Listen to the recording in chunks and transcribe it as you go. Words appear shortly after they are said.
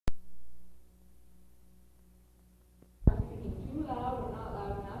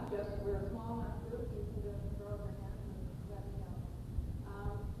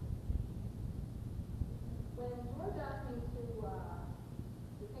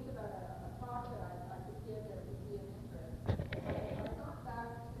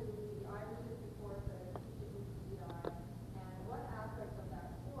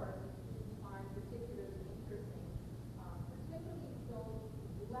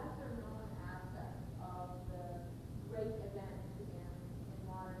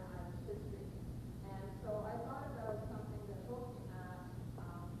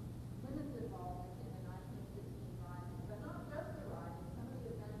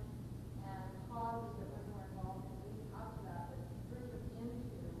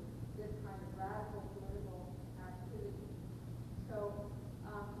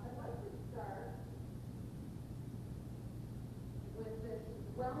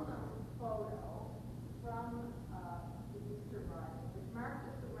well-known photo from the Easter Rising, which marked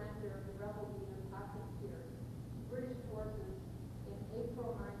the surrender of the rebel leader Patrick Pierce to British forces in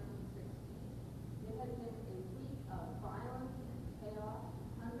April 1916. It had been a week of violence and chaos,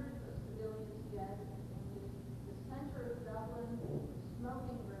 hundreds of civilians dead and wounded, the center of Dublin was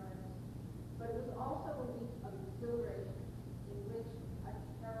smoking ruins, but it was also a week of exhilaration in which a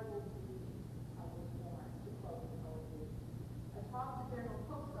terrible dream was born, to quote the poetry. Atop the General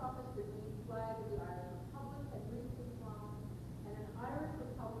Post Office, the green flag of the Irish Republic had briefly flown, and an Irish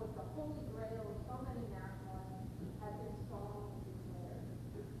Republic, the holy grail of so many nationalists, had been solemnly declared.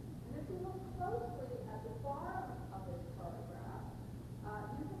 And if you look closely at the bottom of this photograph,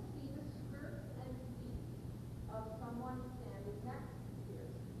 you can see the skirts and feet of someone standing next to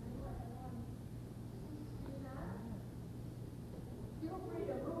Pierce. Anyone see that? Feel free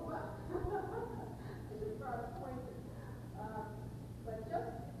to move up. I should have brought a pointer. But just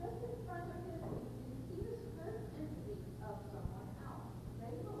in front of him, you see the skirts and feet of someone else.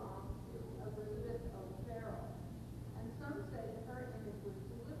 They belong to Elizabeth O'Farrell. And some say that her image was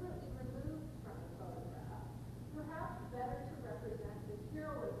deliberately removed from the photograph, perhaps better to represent the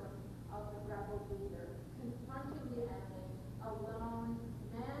heroism of the rebel leader, confronting the enemy alone,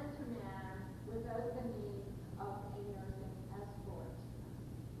 man to man, without the need of a nursing escort.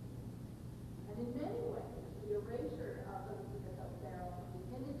 And in many ways, the erasure of Elizabeth O'Farrell from the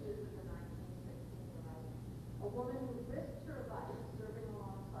images of the 1916 Rising, a woman who risked her life serving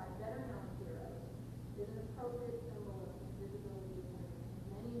alongside better-known heroes, is an appropriate symbol of the invisibility of women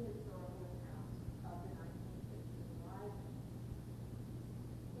in many historical accounts of the 1916 Rising.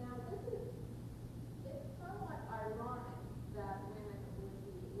 Now, it's somewhat ironic that women would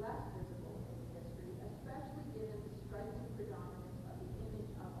be less visible in history, especially given the striking predominance of the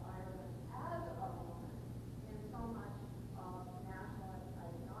image of Ireland as a woman in so much of nationalist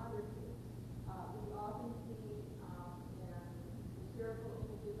iconography. We often see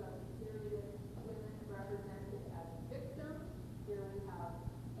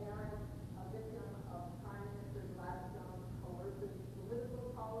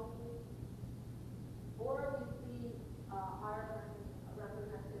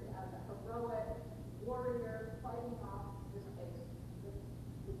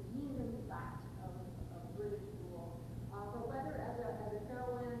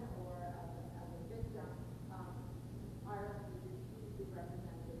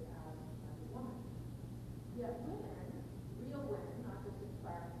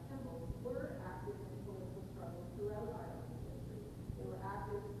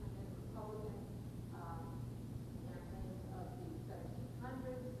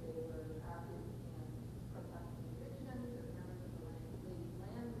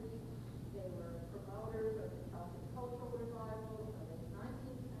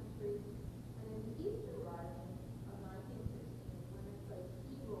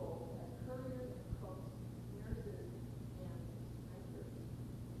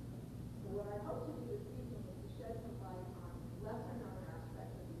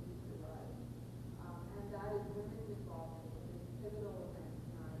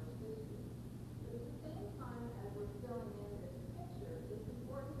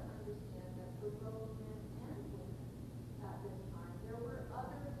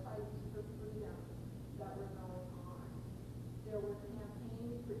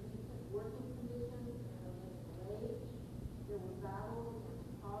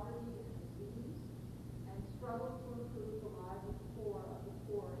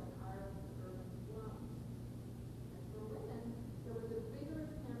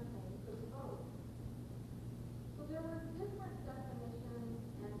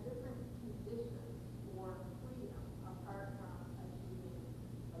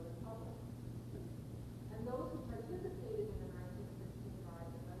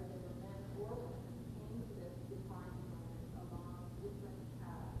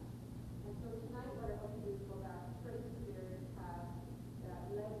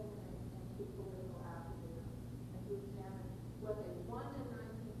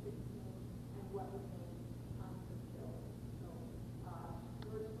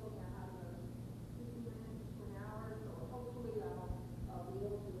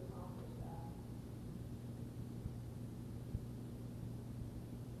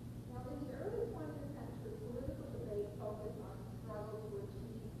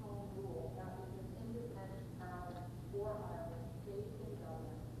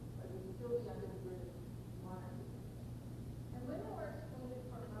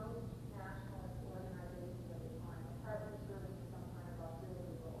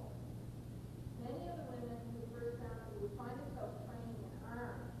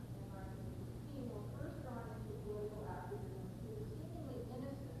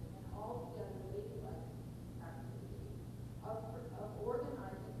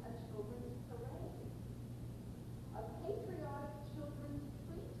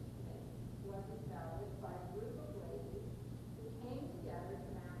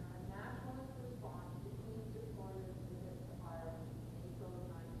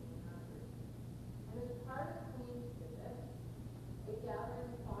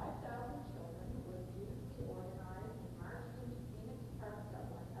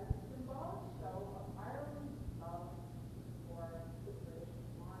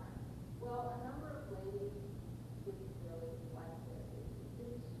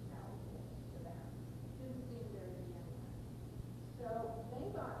So they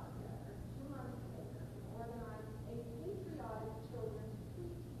got together 2 months later and organized a patriotic children's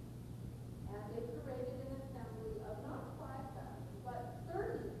street team. And they paraded an assembly of not 5,000, but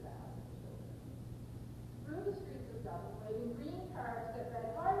 30,000 children through the streets of Dublin, waving green cards that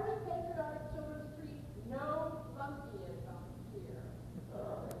read, Irish Patriotic Children's Street, no flunkyism here.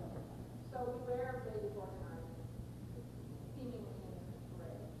 So beware of ladies organizing seemingly innocent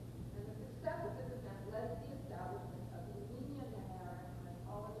parade. And the success of this event led to the establishment of the Linia na Éireann, and I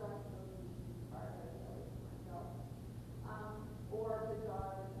apologize for those of you who are part of it, myself, or the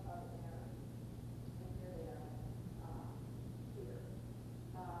Daughters of Éireann. And here they are, here.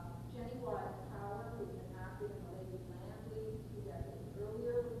 Jenny Wise Power, who's been active in the Ladies' Land League 2 decades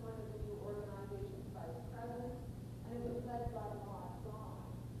earlier, was one of the new organization's vice presidents, and it was led by Maud Gone,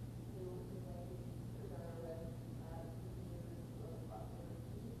 who you may be familiar with, was up in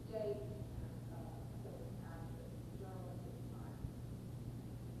East Gate and was an actress, journalist at the time.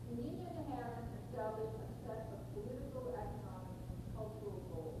 The Linia na Éireann established a set of political, economic, and cultural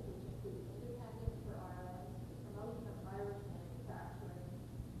goals, which include independence for Ireland, the promotion of Irish manufacturing,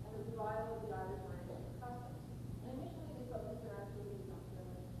 and the revival of the Irish language and customs. And initially they focused their activities on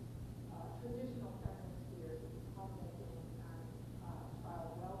filling traditional feminine spheres, such as homemaking and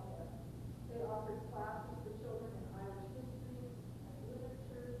child welfare. They offered classes for children in Irish history and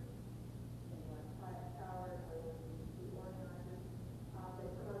literature. Anyone, Power, the organizers. They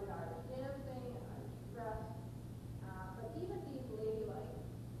promoted Irish dancing and Irish dress. But even these ladylike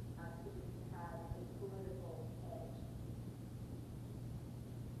activities had a political edge.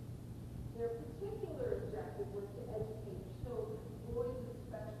 Their particular objective was to educate children, boys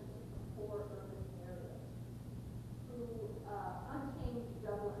especially, from poor urban areas, who, untamed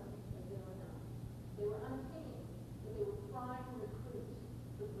Dublin, as they were known. They were untamed, but they were prime recruits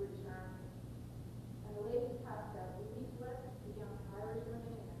for the British Army. And the ladies passed out leaflets to young Irish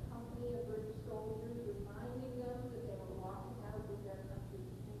women in a company of British soldiers, reminding them that they were walking out with their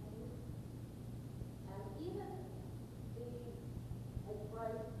country's king. And even the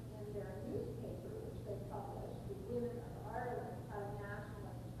advice in their newspaper, which they published, the Women of Ireland, had a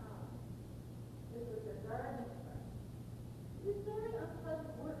nationalist tone.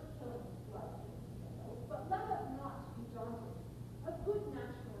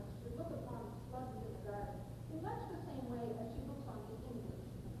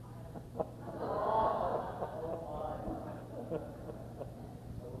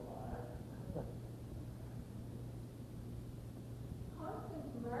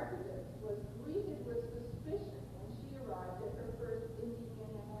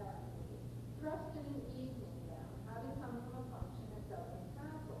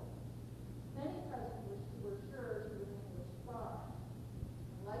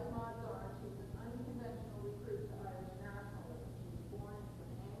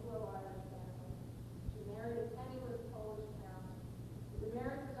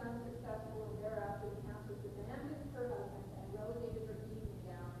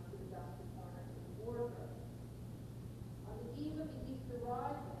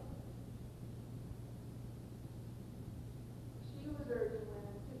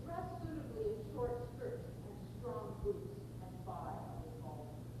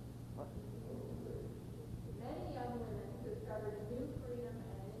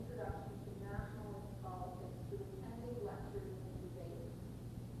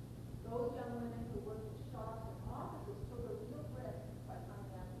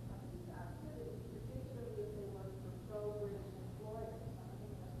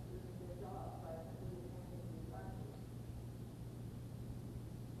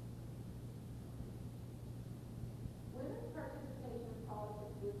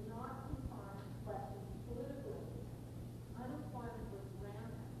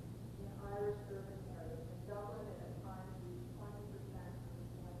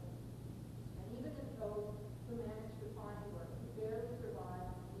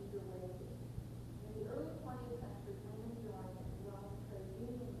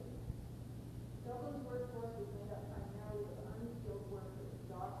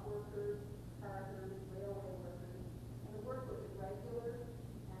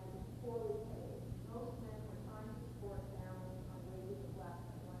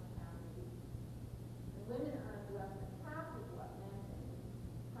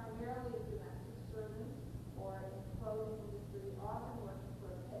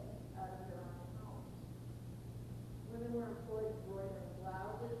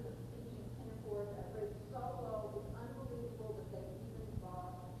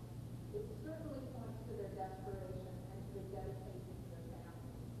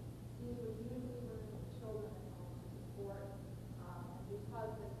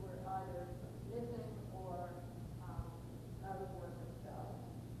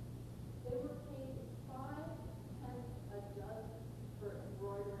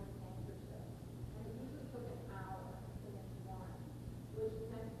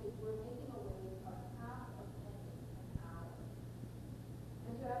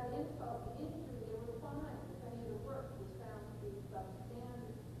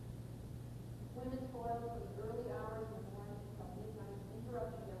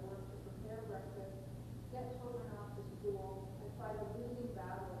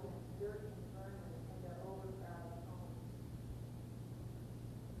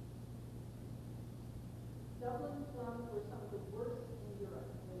 Dublin slums were some of the worst in Europe.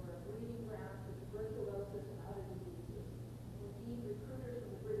 They were a breeding ground for tuberculosis and other diseases. Indeed, recruiters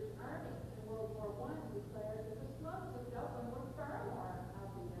from the British Army in World War I declared that the slums of Dublin were far more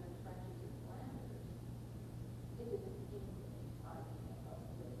unhealthy than the trenches in Flanders. It is an infamous idea of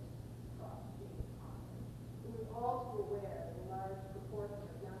race across James Conway, who was also aware that a large proportion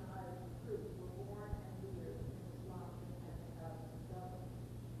of young Irish recruits were born and reared in the slums and handed out in Dublin.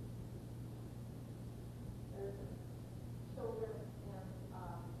 There's children in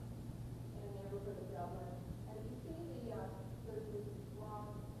the neighborhood of Dublin, and you see there's these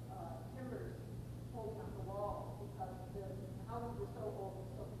long timbers holding up the walls because the houses were so old and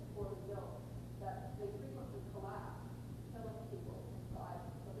so poorly built that they frequently collapsed, killing people inside.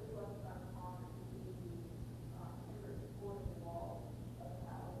 So this wasn't uncommon to see these timbers supporting the walls of the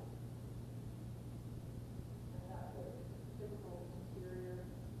house. And that's a typical interior.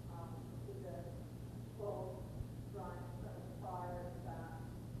 See the clothes drying in front of the fire in the back,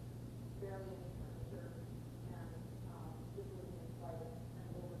 barely any furniture, and just living in quite an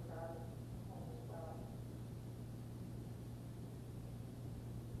overcrowded home as well.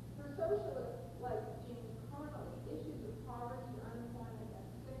 For socialists like James Connolly, issues of poverty, unemployment, and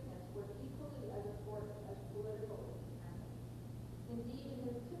sickness were equally as important as political independence. Indeed, in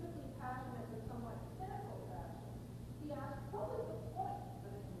his typically passionate but somewhat cynical fashion, he asked, what was the point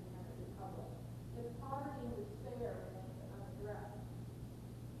of an independent republic if poverty and despair remained unaddressed?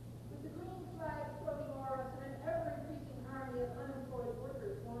 With the green flag floating over us and an ever-increasing army of unemployed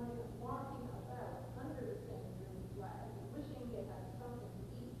workers walking about under the same green flag, wishing they had something to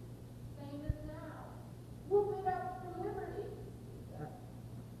eat, same as now. Whoop it up for liberty, he said.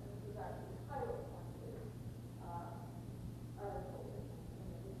 And this was actually the title of one of his articles in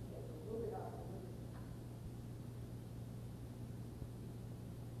the newspaper, Whoop it up for liberty.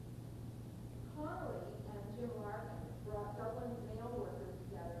 Connolly and Jim Larkin brought Dublin's mail workers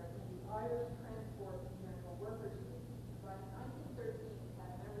together in the Irish Transport and General Workers Union. By 1913, it had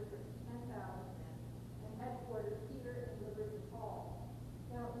a membership of 10,000 men and headquartered here in Liberty Hall.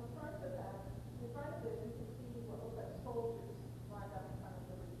 Now, in front of it, you can see what look like soldiers lined up in front of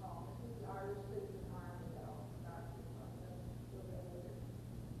Liberty Hall. This is the Irish Citizen Army that I'll come back to a little bit later.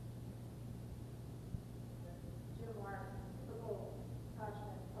 Jim Larkin, typical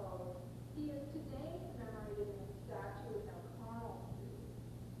passionate pose. He is today commemorated in a statue in O'Connell Street.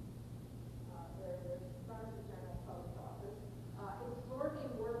 There's in front of the General Post Office.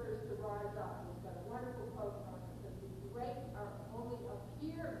 Exhorting workers to rise up. He's got a wonderful quote from it that says, "The great are only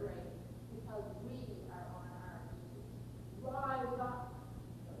appear great because we are on our knees. Rise up."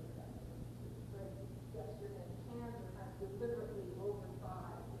 So it's great gesture, and his hands are kind of deliberately over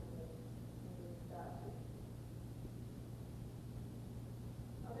thighs in this statue.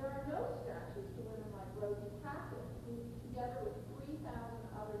 There are no statues to women like Rosie Packard, who, together with 3,000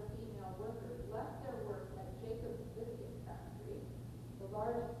 other female workers, left their work at Jacob's Biscuit Factory, the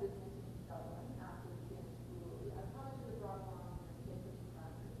largest business in Dublin after the Guinness Brewery. I probably should have brought along Jacob's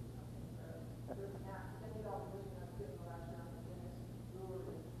Factory or something for an act. Then you'd all be wishing I was giving a lecture on the Guinness Brewery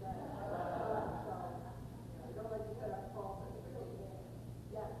instead. You don't like to set up false expectations.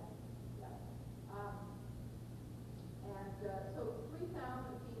 Yes. So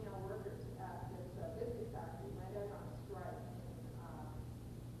 3,000 female workers at this biscuit factory went out on strike in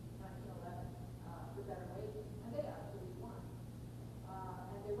 1911 for better wages, and they actually won.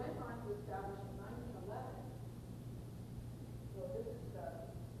 And they went on to establish in 1911. So this is the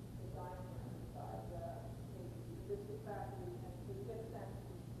diagram inside the biscuit factory, and so you get a sense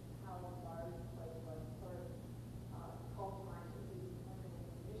of how large the place was, sort of culturalized to be women in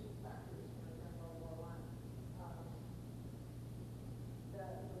munitions factories during World War I.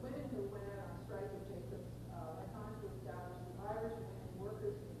 The women who went out on strike at Jacobs went on to establish the Irish Women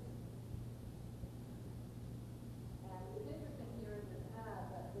Workers Union. And it's interesting here in this ad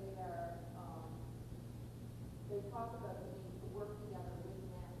that they talk about the need to work together with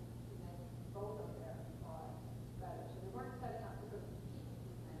men to make both of their lives better. So they weren't setting up to sort of compete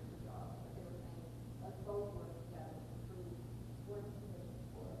with men for jobs, but they were saying, let's both work together to improve working conditions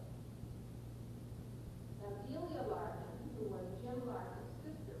for us. Now, Delia Larkin, who was Jim Larkin's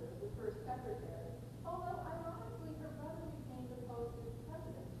sister, was the first secretary, although ironically her brother became the post as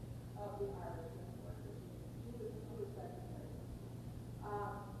president of the Irish Women Workers Union. She was secretary.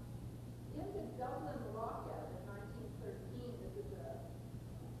 In the Dublin lockout in 1913, this is an event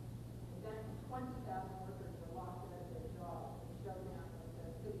when 20,000 workers were locked out of their jobs and shoved down the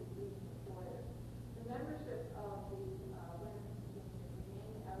city's leading employers. The membership of the women's union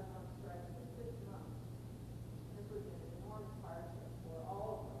remained out on strike for 6 months. This was an enormous hardship for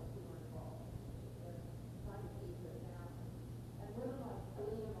all of those who were involved in the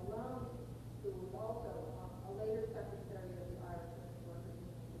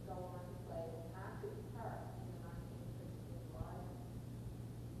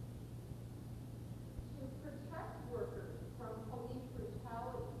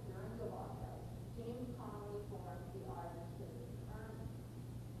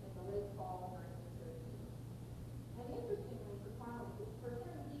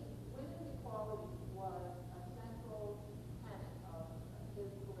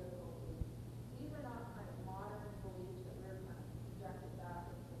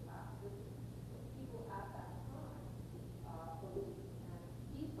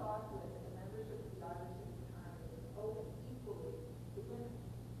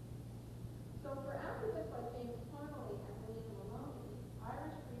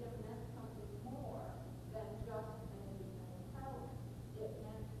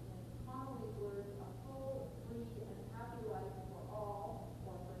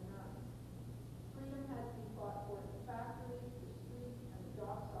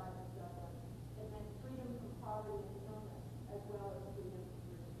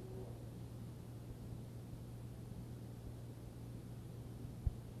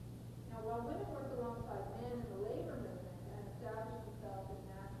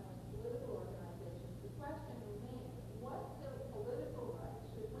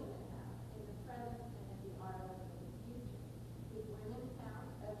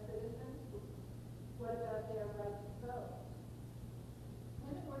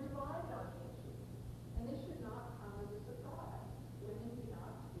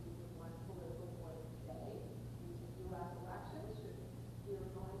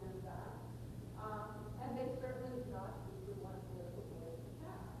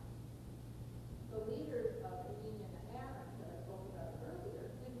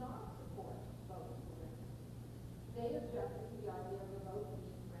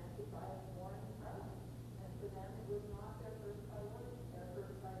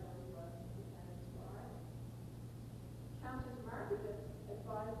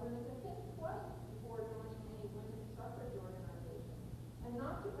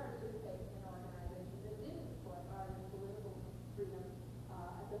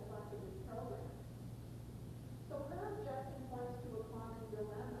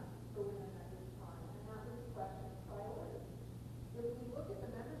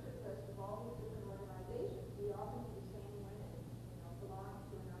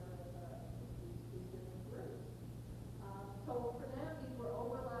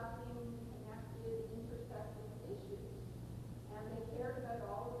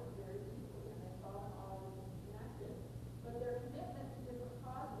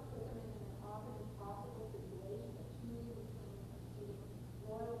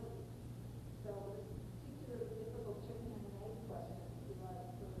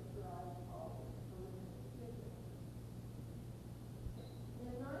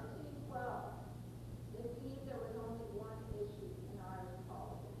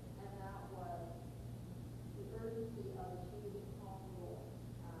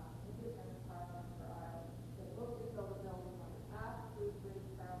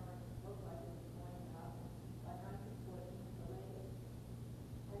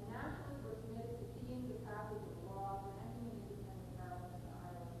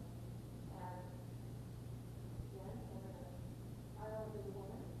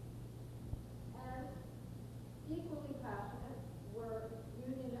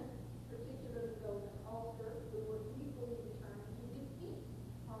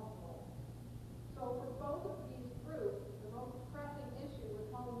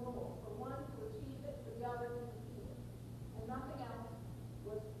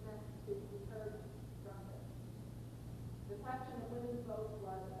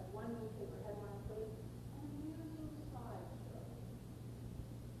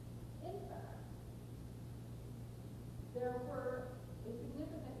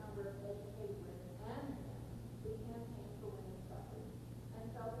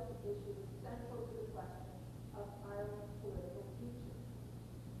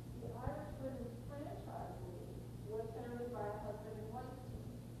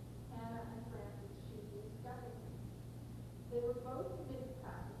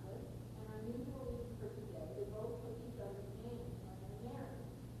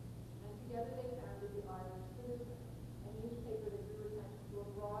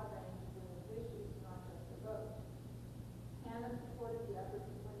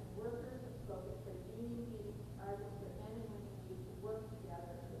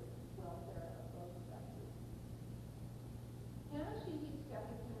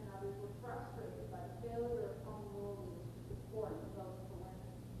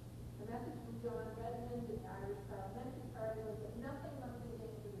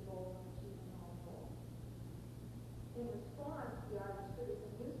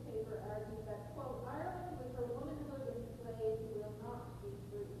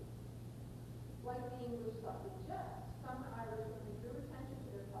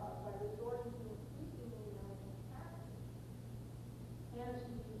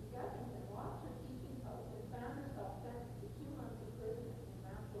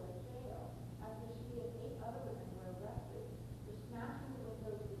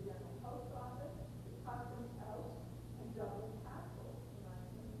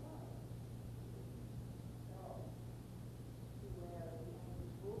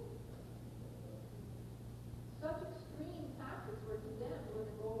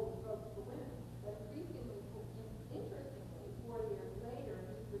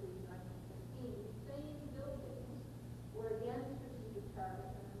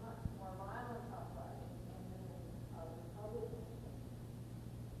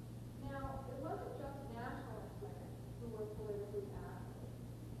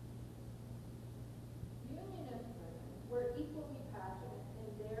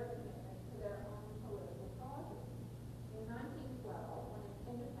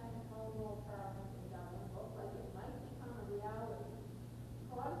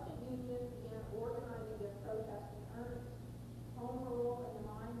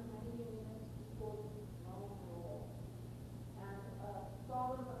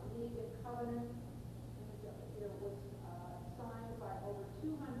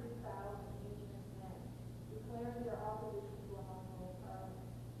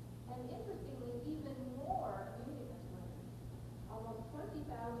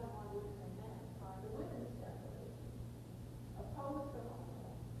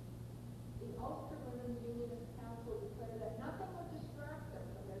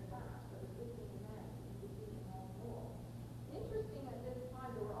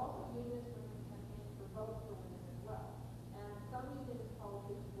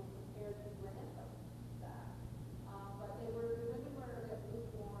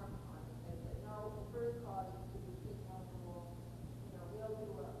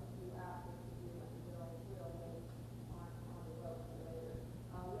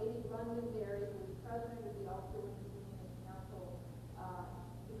Ulster Women's Unionist Council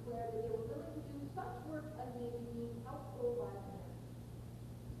declared that they were willing to do such work as may be deemed helpful by men.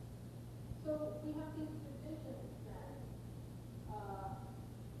 So we have these divisions then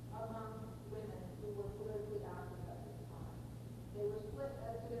among women who were politically active at this time. They were split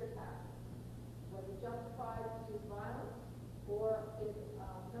as to their tactics. Was it justified to use violence, or did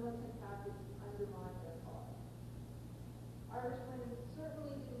militant tactics undermine their cause? Irish women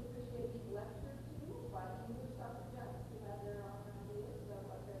certainly didn't appreciate being lectured to by English suffragettes who had their own ideas of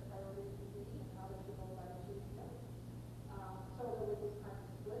what their priorities should be and how they should go about achieving them. So there was this kind of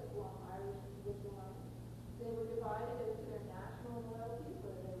split along Irish and English lines. They were divided as to their national loyalties,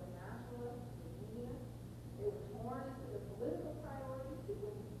 whether they were nationalists or unionists. They were torn as to their political priorities. Did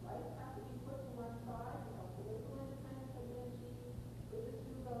women's rights have to be put to one side until political independence had been achieved? Would the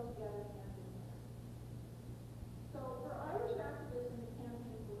two go together hand in hand? So for Irish activists in the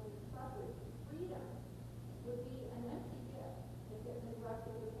campaign for women's suffrage, freedom would be an empty gift if it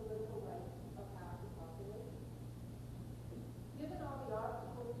neglected the political rights of half the population. Given all the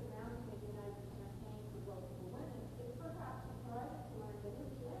obstacles surrounding the United Campaign for votes for women, it's perhaps surprising to learn that in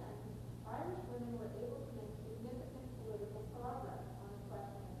the end, Irish women were able to make significant political progress on the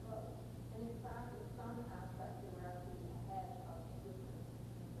question of vote. And in fact, in some aspects, they were actually ahead of English women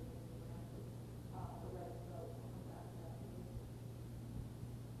in granted the right to vote on the back of that movement.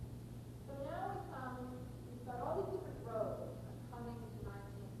 So now we've got all these different roads coming to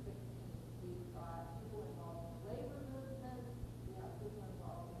 1916. We've got people involved in the labor movement, we have people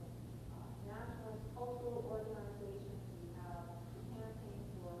involved in nationalist cultural organizations, we have the campaign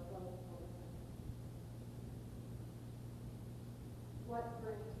for votes for women. What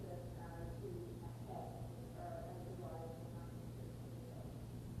brings this attitude ahead as the rise in 1916 goes?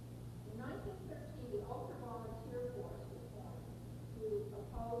 In 1913, the ultra-volunteer force was formed to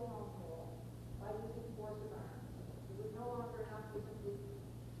oppose home rule by using force of arms. It was no longer enough to simply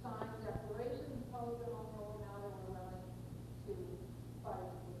sign declarations opposed to home rule. Now they were willing to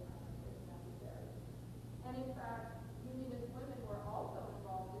fight with arms if necessary. And in fact, unionist women were also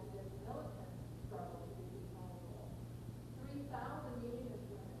involved in this militant struggle to defeat home rule. 3,000 unionist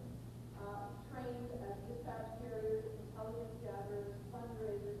women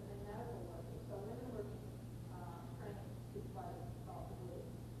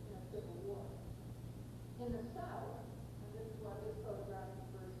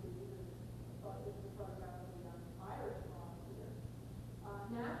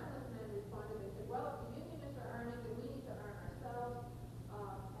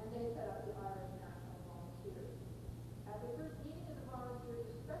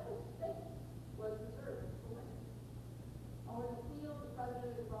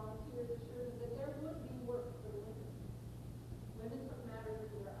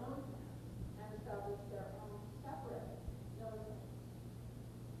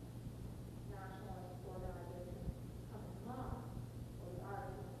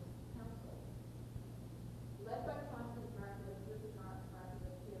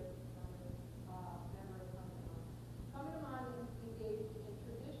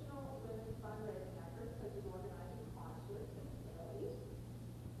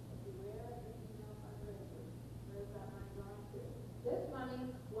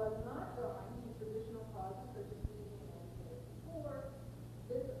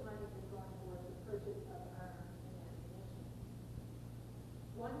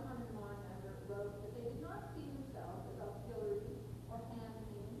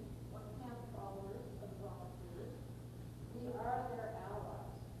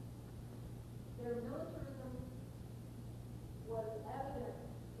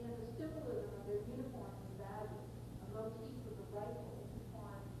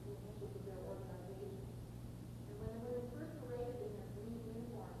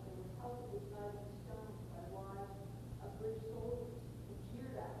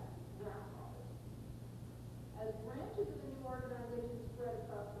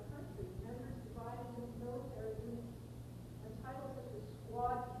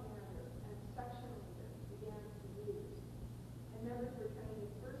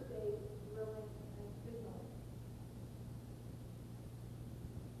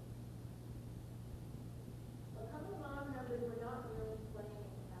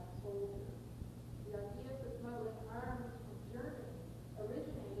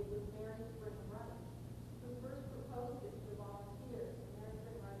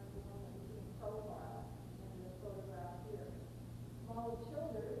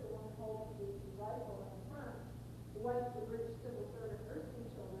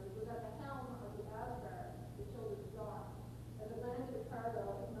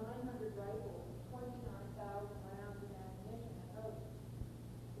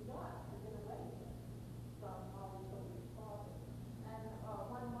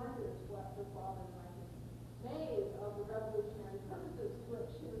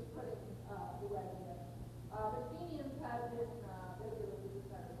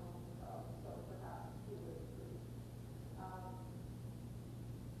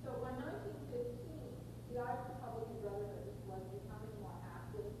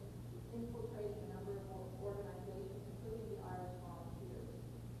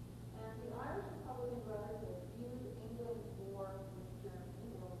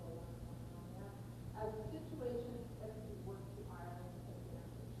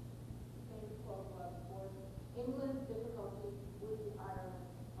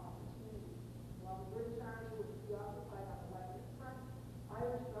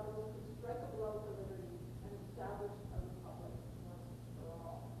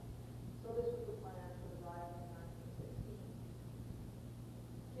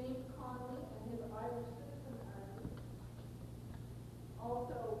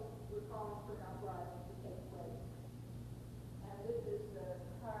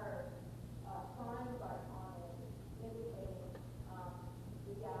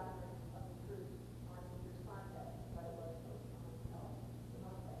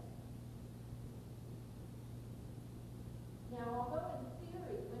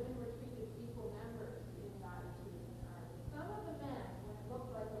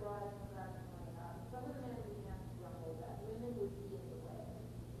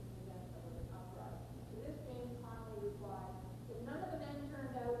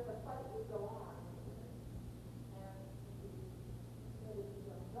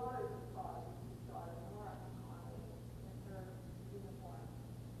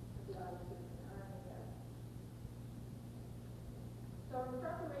in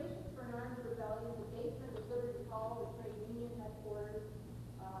preparation for an armed rebellion, the basement of Liberty Hall, the trade union headquarters,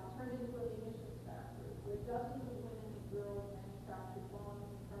 turned into a munitions factory where dozens of women and girls manufactured bombs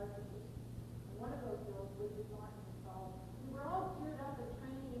and cartridges. And one of those girls, Bridget Martin, recalled, "We were all geared up and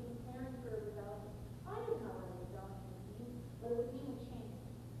training and preparing for a rebellion. I didn't know what a rebellion would mean, but it would mean a change.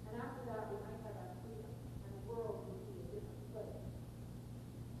 And after that, we might have our freedom, and the world would be a different place."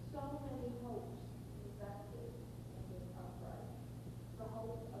 So many hopes invested in this uprising. The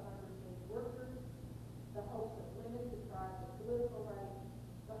hopes of underpaid workers, the hopes of women deprived of political rights,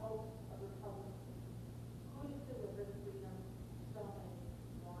 the hopes of Republicans. Could it deliver the freedom so many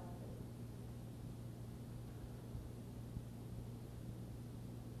wanted?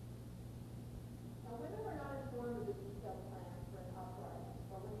 Now, women were not informed of the detailed plans for an uprising,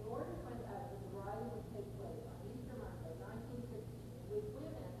 but when the orders went out that the rising would take place on Easter Monday, 1916, in which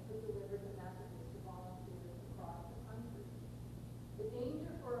women could deliver the messages to volunteers across the country. The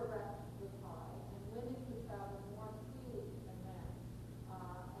danger for arrest was high, and women could travel more freely than men,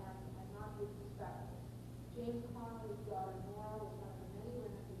 and not be suspected. James Connolly's daughter Nora was one of the many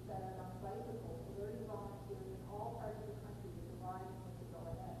women who set out on bicycles, alerting volunteers in all parts of the country that the rising was to go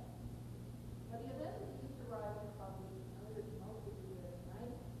ahead. Now, the events of the Easter Rising are probably familiar to most of you here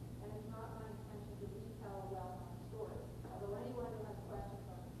tonight, and it's not my intention to retell a well-known story, although anyone who has questions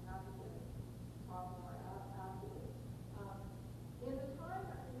on it, happy to talk more afterwards. In the time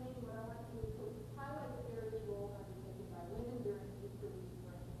remaining, what I want to do is to highlight the various roles undertaken by women during Easter week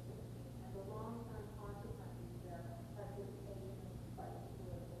 1916 and the long-term consequences of their participation in the fight for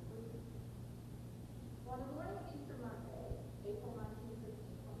political freedom. On the morning of Easter Monday, April 1916,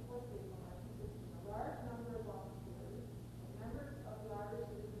 24th April 1916, a large number of volunteers, members of the Irish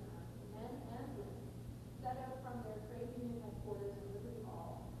Citizen Army, men and women, set out from their trade union headquarters in Liberty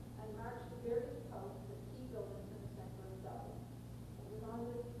Hall and marched to various posts at key buildings in the center of Dublin. It was on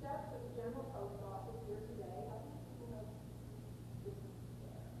the steps of the General Post Office here today. How many people have been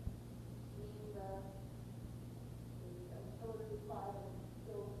there? Seen the artillery fire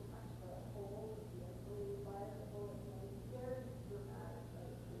still touch the hole of the artillery fire, the bullet made very dramatic,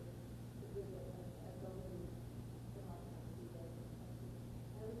 right, to visit as those who might not see this.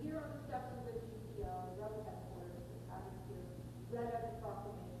 And here on the steps of the GPO, the rebel headquarters, the Atmosphere read out the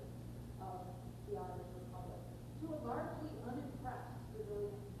proclamation of the Irish Republic to a largely unimpressed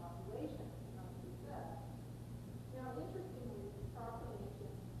civilian population, it must be said. Now, interestingly, the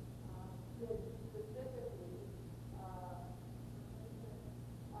proclamation did specifically,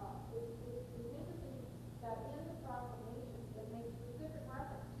 it's interesting that in the proclamation it makes specific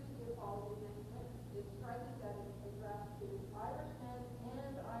reference to the apology against women. It's striking that it's addressed to Irishmen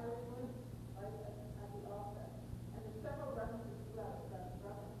and Irish women, right, at the offset. And there's several references throughout that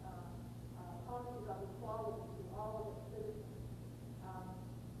promises of equality to all of its citizens.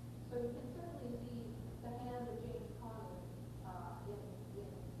 So you can certainly see the hand of James Connolly in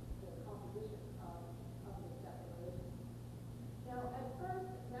the composition of this declaration. Now, at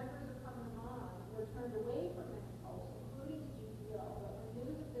first, members of Common Law were turned away from many posts, including the GPO, but when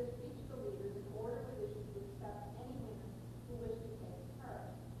news of this reached the leaders, an order was issued to accept any women who wished to take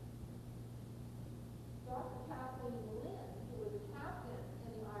part. Dr. Kathleen Lynn, who was a captain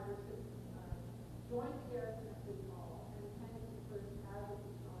in the Irish Citizen Army, joined the garrison at City Hall and attended the first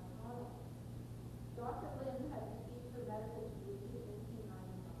casualty on Connolly. Dr. Lynn had received her medical degree in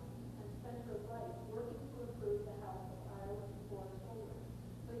 1899 and spent her life working to improve the health of Ireland's poor children.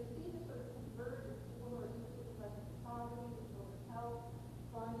 So you see the sort of conversion, people who are used to domestic poverty, the children's health,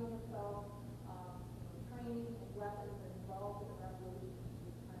 finding themselves training in weapons and involved in a revolution to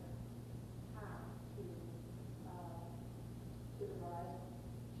kind of path to the rise.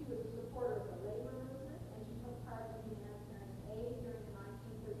 She was a supporter of the labor movement, and she took part in humanitarian aid during the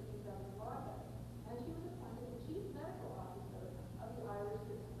 1913 Dublin blockade. And she was appointed the chief medical officer of the Irish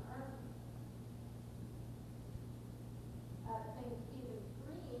Citizen Army. At St. Stephen's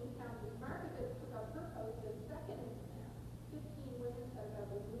Green, Countess Margaret took up her post as second in command. 15 women set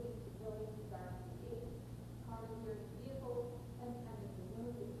about removing civilians guarding the gate, commandeering vehicles,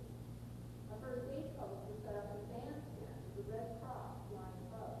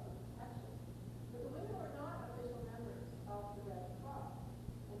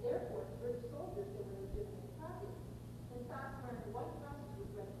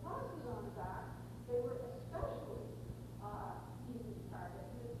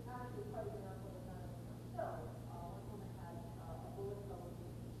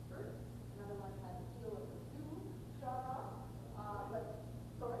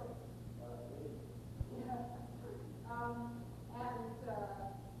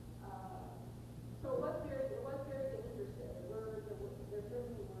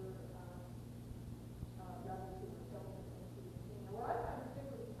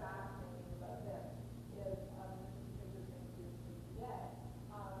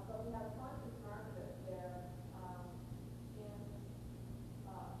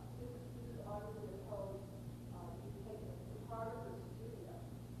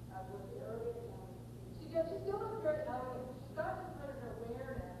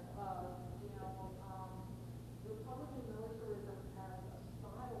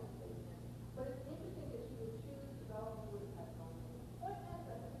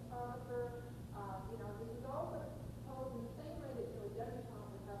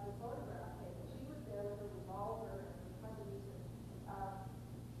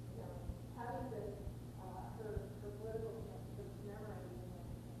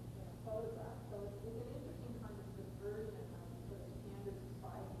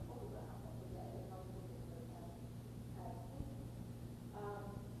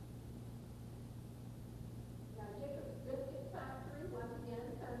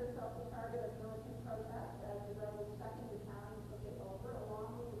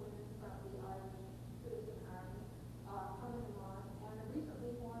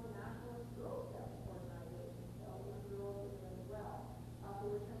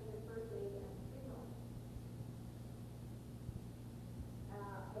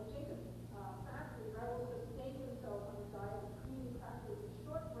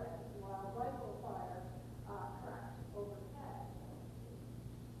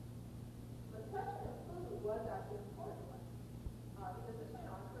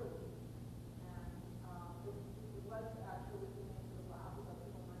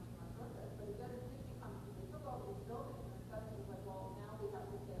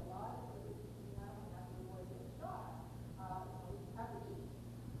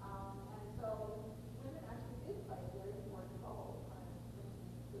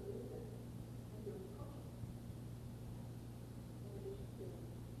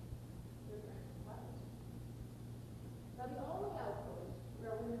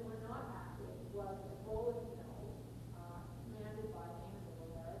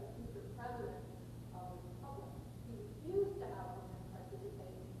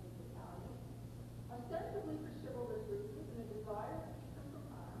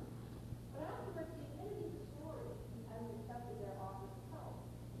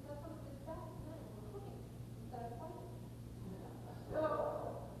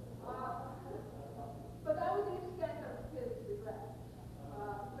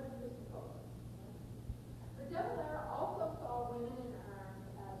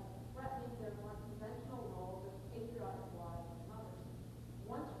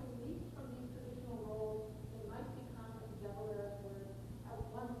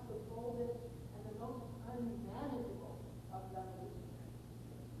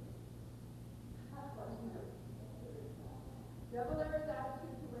 De Valera's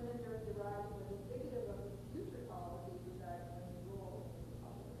attitude to women during the Rising was indicative of his future policy regarding women's role in the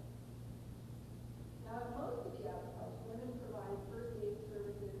public. Now, at most of the outposts, women provided first aid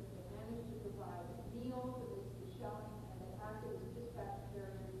services, they managed to provide meals, at least the shelling, and they acted as dispatch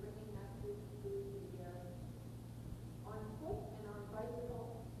carriers, bringing messages and food to the garrison. On foot and on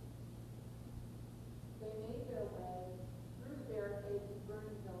bicycle, they made their way through the barricades and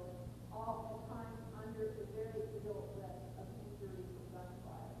burning buildings, all at times under the very real risk of injury from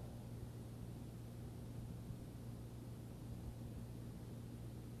gunfire.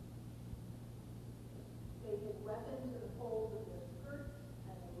 They hid weapons in the folds of their skirts,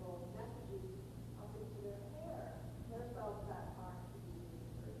 and they rolled messages up into their hair. Hairstyles that time to be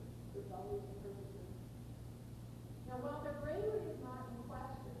used for rebellious purposes. Now, while their bravery is not in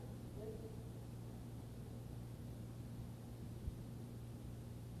question,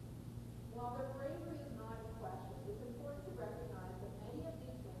 it's important to recognize that many of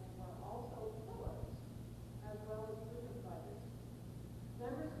these women were also killers, as well as freedom fighters.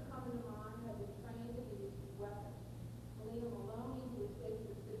 Members of Common Iman had been trained in the use of weapons. Helena Maloney, who escaped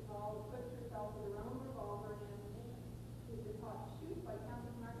the City Hall, equipped herself with her own revolver and ammunition. She had been taught to shoot by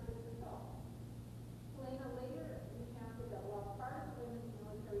Countess Margaret herself. Helena later recounted that while part of the women's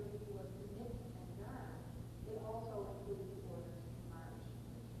military duty was to knit and yarn, it also included orders to march.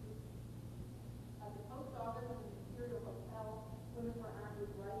 At the post office and the Imperial Hotel, women were armed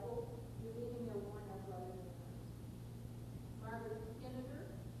with rifles, relieving their worn-out brothers and sisters. Margaret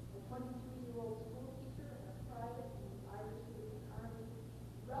Skinner, a 22-year-old school teacher and a private in the Irish Citizen Army,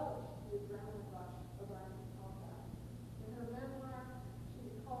 relished the adrenaline rush of army combat. In her memoir, she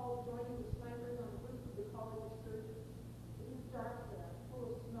recalled joining the snipers on the roof of the College of Surgeons. It was dark there,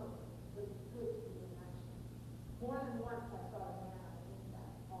 full of smoke, but it was good to be in action. More than once I saw a man in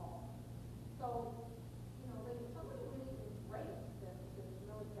that hall. So, somebody really embraced this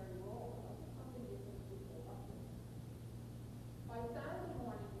military role. It wasn't something you think people up to. By Saturday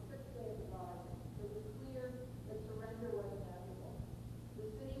morning, the sixth day of the Rising, it was clear that surrender was inevitable. The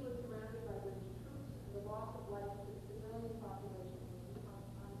city was surrounded by British troops, and the loss of life to the civilian population was become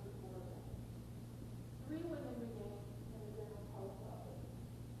unsupportable. 3 women remained in the general post office.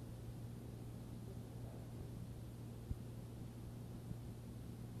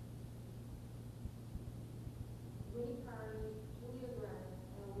 Winnie Carney, Julia Grant,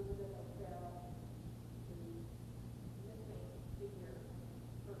 and Elizabeth O'Farrell, the missing figure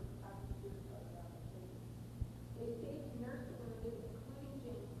for after years of They stayed to nurse the wounded, including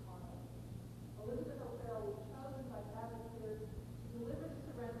James Connell. Elizabeth O'Farrell was chosen by advocates to deliver the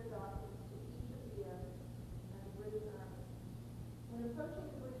surrender documents to each of the garrisons and the British Army. When approaching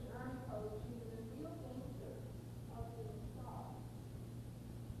the British Army post, she was in real danger of being shot.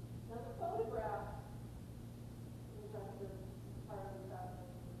 Now, the photograph, which I think is entirely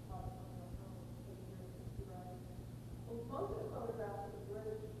fascinating, probably one of those pictures since the Rising. Well, most of the photographs of the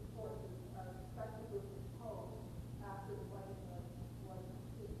British forces are respectively composed after the fighting was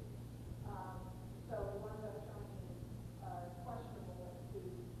complete. So the ones I've shown you are questionable as to,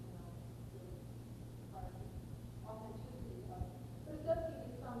 the authenticity of it. But it does give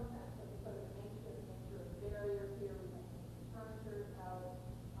you some sense of the sort of makeshift nature of the barriers here. We have furniture out,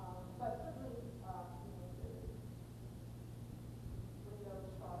 but certainly, the windows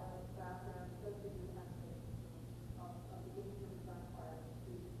shot out in the background does give you an estimate of the danger of gunfire in the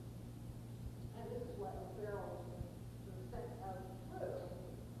street. And this is what O'Farrell was sent out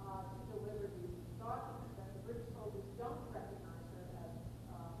to deliver these documents. And the British soldiers don't recognize her as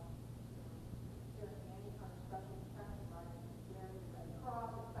carrying any kind of special protection by wearing the Red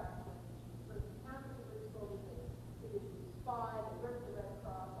Cross. In fact, when she was first encountered the British soldiers, they figured she was a spy. They ripped the Red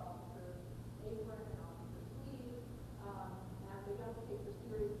Cross off of her apron and off of her sleeve, and they don't take her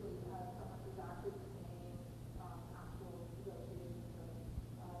seriously as someone who's actually conveying actual negotiations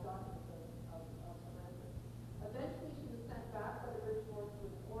of documents of surrender. Eventually, she was sent back by the British force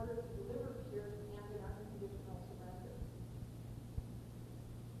with an order to deliver Pierce and an unconditional surrender.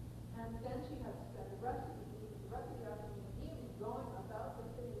 And then she had to spend the rest of the afternoon and evening going about the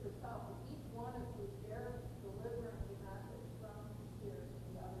city herself, with each one of these garrisons delivering the message from Pierce and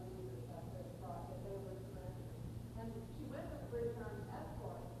the other leaders that they brought that they were surrendering. And she went with the British Army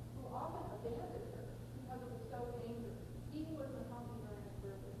escort, who often abandoned her because it was so dangerous. He was accompanying her in his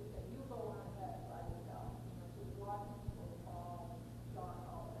birthday. He said, "You go on ahead by yourself." She was watching people fall, shot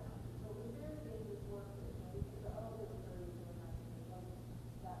all around.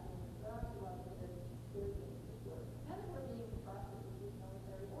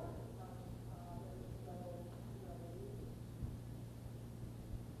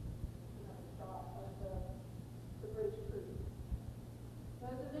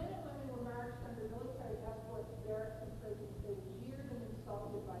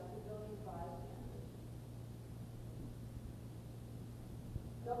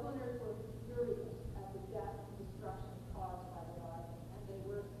 Dubliners were furious at the death and destruction caused by the rising, and they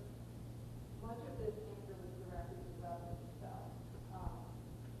were, much of this anger was directed at the rebels themselves.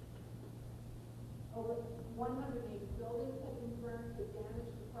 Over 180 buildings had been burned to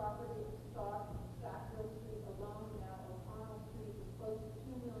damage the property of stock in Sackville Street alone. Now O'Connell Street was close to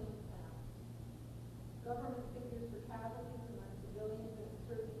 £2 million. Government figures for casualties among civilians and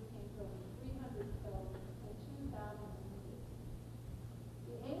insurgents came to over 300 killed and 2,000 wounded.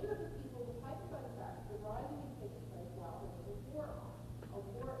 The anger of the people was heightened by the fact that the rising had taken place while there was a war on, a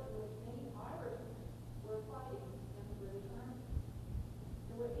war in which many Irishmen were fighting in the British Army.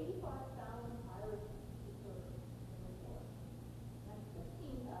 There were 85,000 Irishmen who served in the war, and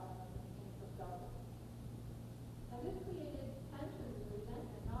 15,000 came from Dublin. And this created tensions and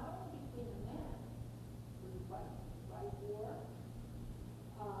resentment not only between the men who were fighting to fight war,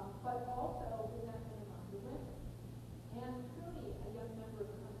 but also resentment among the women. Anne Cooney, a young member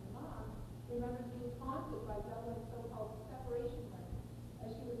of Coming Mom, remembers being taunted by Dublin's so-called separation women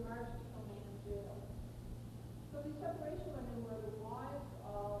as she was marched to Kilmainham jail. So these separation women were the wives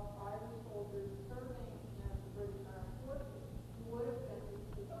of Irish soldiers serving in the British Armed Forces who would have been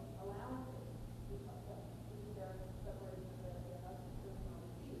receiving allowances because of their separation of their husbands serving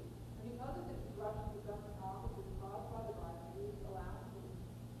overseas. And because of the disruption to government offices caused by the rising, these allowances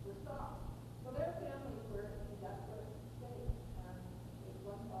were stopped. So their families were in desperate state, and it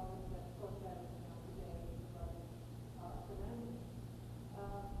wasn't always that sort that today surrender.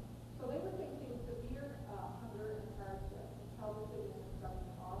 So they were facing severe hunger and hardship until the city and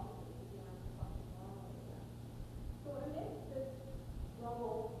government offices began to function normally again. So amidst this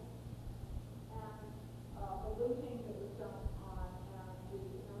rubble and the looting that was going on and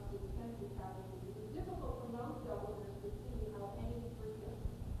the extensive casualties, it was difficult for most Dubliners to see how any freedom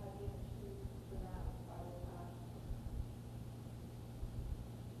had been achieved for them by this action.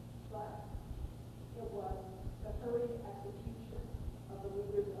 But it was the hurried execution of the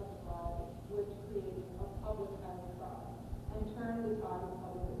leaders of the rising which created a public outcry and turned the tide of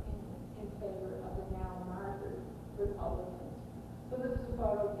public opinion in favor of the now martyred Republicans. So this is a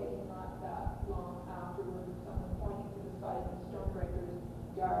photo taken not that long afterwards, someone pointing to the site of Stonebreaker's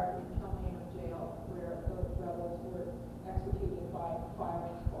Yard in Kilmainham Jail, where the rebels were executed by a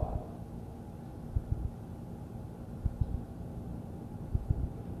firing squad.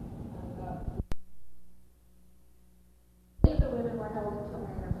 Many of the women were held in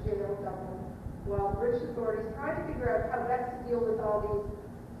Kilmainham Jail, Dublin, while British authorities tried to figure out how best to deal with all these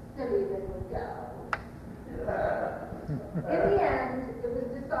silly little gals. In the end, it was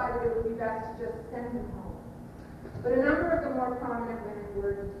decided it would be best to just send them home. But a number of the more prominent women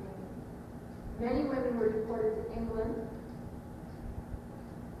were detained. Many women were deported to England.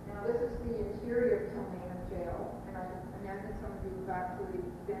 Now, this is the interior of Kilmainham Jail, and I imagine some of you have actually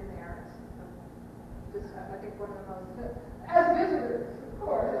been there. It's just, I think, one of the most, as visitors, of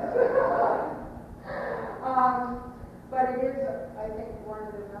course. But it is, I think, one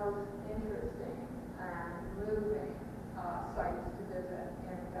of the most interesting and moving sites to visit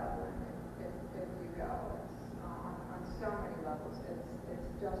in Dublin if you go. It's on so many levels.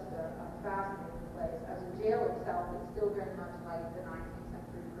 It's just a fascinating place. As a jail itself, it's still very much like the 19th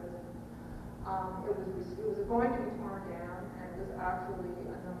century prison. It was going to be torn down, and it was actually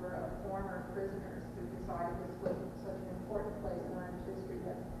a number of former prisoners who decided this was such an important place in Irish history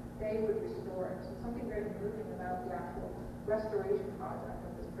that they would restore it. So something very moving about the actual restoration project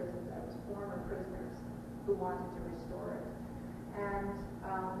of this prison. That was former prisoners who wanted to restore it. And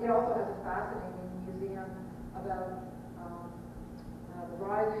it also has a fascinating museum about the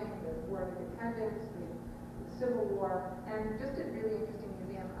rising, the War of Independence, the Civil War, and just a really interesting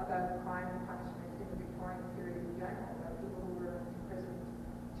museum about crime and punishment in the Victorian period in general, about people who were in prison,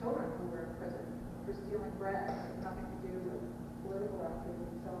 children who were in prison for stealing bread. It had nothing to do with political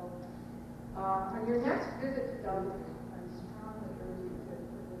activity. So on your next visit to Dublin, I strongly urge you to visit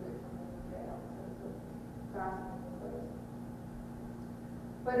Kilmainham Jail. It's a fascinating place.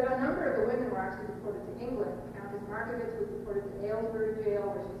 But a number of the women were actually deported to England. Countess Markievicz was deported to Aylesbury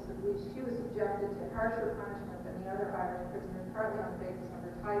Jail, where she was subjected to harsher punishment than the other Irish prisoners, partly on the basis of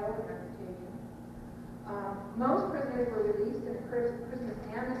her title and reputation. Most prisoners were released in a Christmas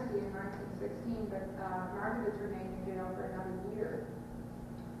amnesty in 1916, but Markievicz remained in jail for another year.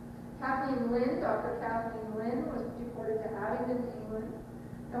 Kathleen Lynn, Dr. Kathleen Lynn, was deported to Abingdon, England.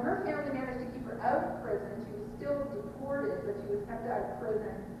 Now, her family managed to keep her out of prison. She was still deported, but she was kept out of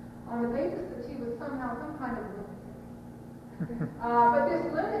prison on the basis that she was somehow some kind of lunatic. But this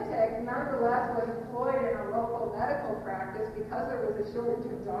lunatic, nonetheless, was employed in a local medical practice because there was a shortage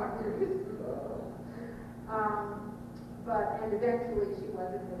of doctors. and eventually she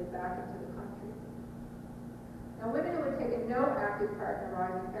was admitted back into the country. Now, women who had taken no active part in the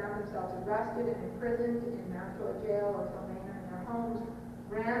rising found themselves arrested and imprisoned in Mountjoy Jail or Kilmainham in their homes,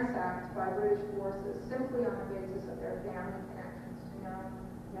 ransacked by British forces simply on the basis of their family connections to known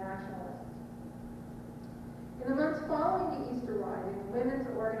nationalists. In the months following the Easter Rising, women's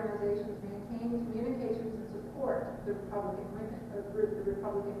organizations maintained communications and support the Republican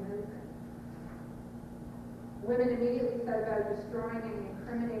movement. Women immediately set about destroying any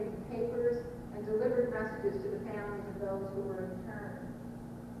incriminating papers and delivered messages to the families of those who were interned.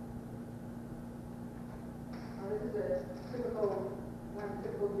 This is a typical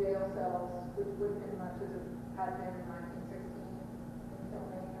jail cells, which would have been much as it had been in 1916 in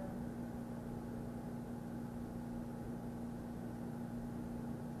Kilmainham.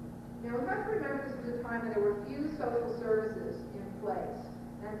 Now, we have to remember this was a time when there were few social services in place,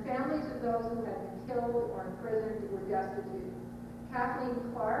 and families of those who had been killed or imprisoned were destitute. Kathleen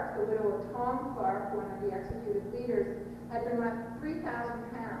Clark, the widow of Tom Clark, one of the executed leaders, had been left £3,000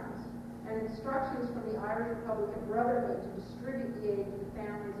 and instructions from the Irish Republican Brotherhood to distribute the aid to the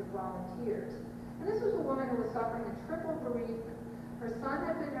families of volunteers. And this was a woman who was suffering a triple bereavement. Her son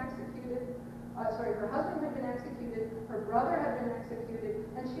had been executed, her husband had been executed, her brother had been executed,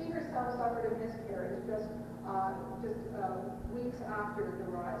 and she herself suffered a miscarriage just weeks after the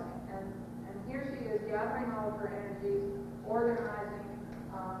rising. And here she is gathering all of her energies, organizing,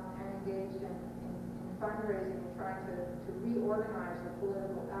 and engaged in fundraising and trying to reorganize the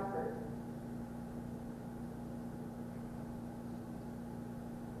political effort.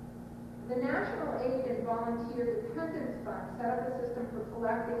 The National Aid and Volunteer Dependence Fund set up a system for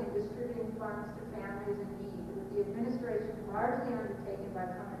collecting and distributing funds to families in need, with the administration largely undertaken by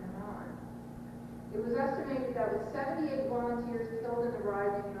Cumming and On. It was estimated that with 78 volunteers killed in the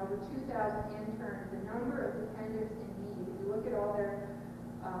rising and over 2,000 interns, the number of dependents in need, if you look at all their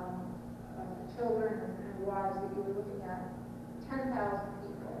children and wives, that you were looking at 10,000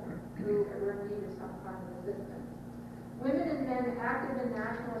 people who were in need of some kind of assistance. Women and men active in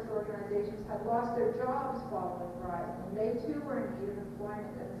nationalist organizations had lost their jobs following the rising, and they too were in need of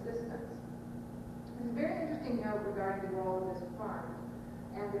employment and assistance. There's a very interesting note regarding the role of this fund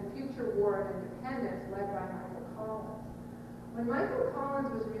and the future war of independence led by Michael Collins. When Michael Collins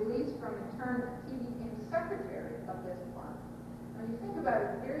was released from internment, he became secretary of this fund. When you think about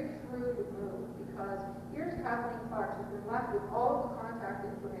it, a very shrewd move, because here's Kathleen Clark, who's been left with all of the contact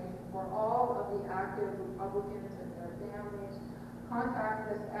information for all of the active Republicans and their families,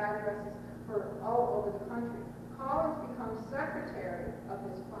 contact list addresses for all over the country. Collins becomes secretary of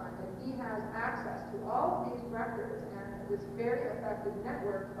this fund, and he has access to all of these records and this very effective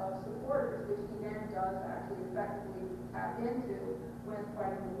network of supporters, which he then does actually effectively tap into when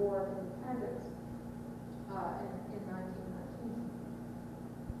fighting the War of Independence in 1919.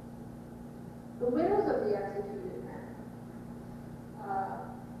 The widows of the executed men,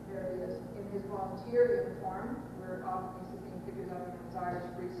 there he is in his volunteer uniform. We're often used to seeing pictures of him in his Irish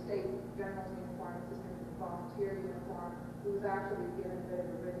Free State general's uniform. This is his volunteer uniform. He was actually given a bit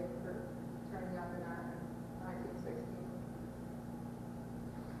of a ribbon for turning up in 1916.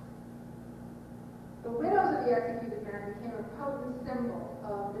 The widows of the executed men became a potent symbol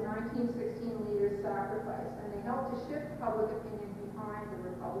of the 1916 leaders' sacrifice, and they helped to shift public opinion behind the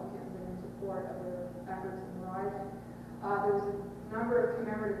Republicans and in support of their efforts in the rising. There was a number of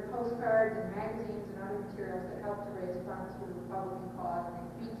commemorative postcards and magazines and other materials that helped to raise funds for the Republican cause, and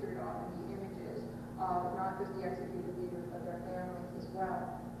they featured often the images of not just the executed leaders, but their families as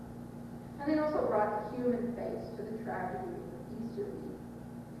well. And they also brought the human face to the tragedy of Easter week.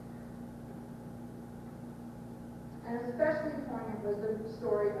 And especially poignant was the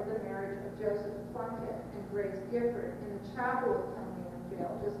story of the marriage of Joseph Plunkett and Grace Gifford in the chapel of Kilmainham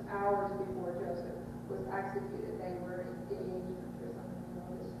Jail just hours before Joseph was executed. They were engaged for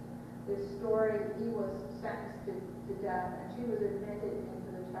something, this story. He was sentenced to death, and she was admitted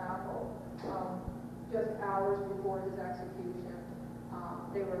into the chapel just hours before his execution.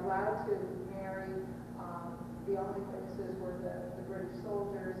 They were allowed to marry. The only witnesses were the British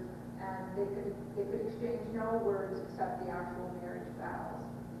soldiers, and they could exchange no words except the actual marriage vows.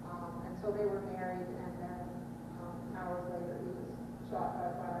 And so they were married, and then hours later he was shot by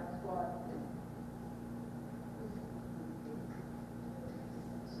a firing squad.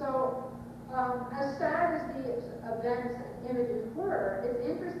 So, as sad as these events and images were, it's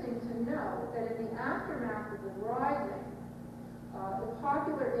interesting to note that in the aftermath of the rising, the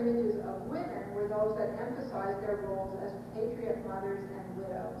popular images of women were those that emphasized their roles as patriot mothers and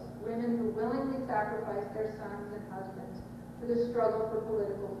widows, women who willingly sacrificed their sons and husbands for the struggle for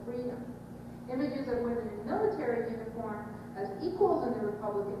political freedom. Images of women in military uniform as equals in the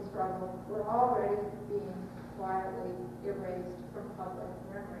Republican struggle were already being quietly erased from public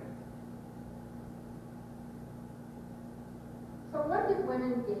memory. So what did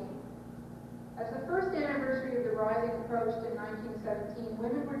women gain? As the first anniversary of the Rising approached in 1917,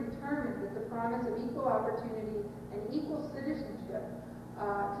 women were determined that the promise of equal opportunity and equal citizenship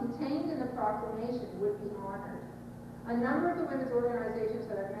contained in the proclamation would be honored. A number of the women's organizations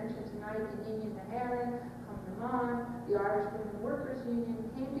that I've mentioned tonight, the Union Naharan, Cumbernauld, the Irish Women Workers Union,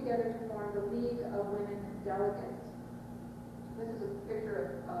 came together to form the League of Women Delegates. This is a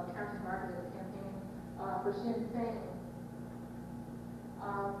picture of Countess Margaret's campaign for Sinn Féin.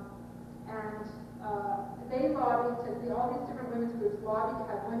 They lobbied, all these different women's groups lobbied to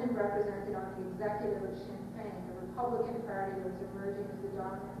have women represented on the executive of Sinn Féin, the Republican Party that was emerging as the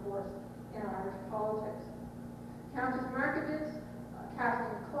dominant force in Irish politics. Countess Markievicz,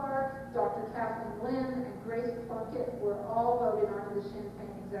 Kathleen Clark, Dr. Kathleen Lynn, and Grace Plunkett were all voted onto the Sinn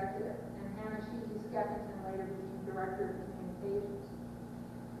Féin executive, and Hannah Sheehy-Skeffington later became Director of Communications.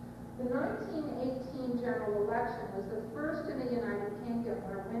 The 1918 general election was the first in the United Kingdom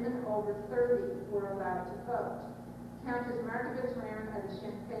where women over 30 were allowed to vote. Countess Markievicz ran as a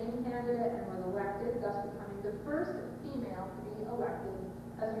Sinn Féin candidate and was elected, thus becoming the first female to be elected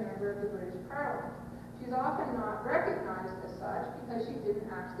as a member of the British Parliament. She's often not recognized as such because she didn't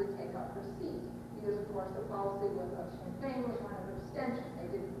actually take up her seat, because of course the policy of Sinn Féin was one of abstention.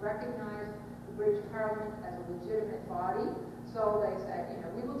 They didn't recognize the British Parliament as a legitimate body. So they said,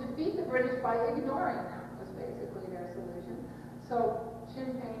 we will defeat the British by ignoring them, was basically their solution. So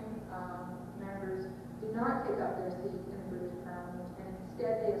Sinn Féin members did not take up their seat in the British Parliament, and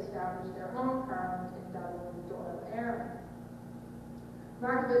instead they established their own parliament in Dublin with Dáil Éireann.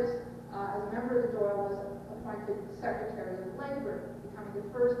 Markievicz, as a member of the Dáil, was appointed Secretary of Labour, becoming the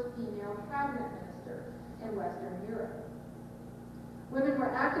first female cabinet minister in Western Europe. Women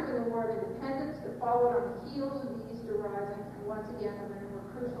were active in the War of Independence that followed on the heels of the Easter Rising, and once again the women were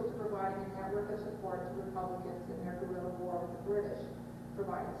crucial to providing a network of support to Republicans in their guerrilla war with the British,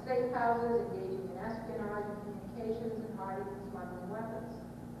 providing safe houses, engaging in espionage and communications, and hiding and smuggling weapons.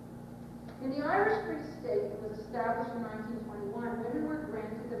 In the Irish Free State that was established in 1921, women were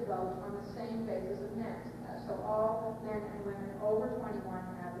granted the vote on the same basis of men. So all men and women over 21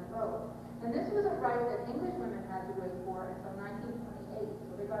 had the vote. And this was a right that English women had to wait for until 1928.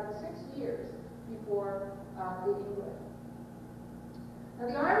 So they got it 6 years before the English. Now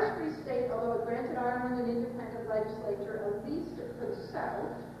the Irish Free State, although it granted Ireland an independent legislature, at least for the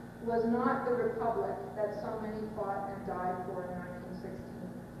South, was not the republic that so many fought and died for in 1916.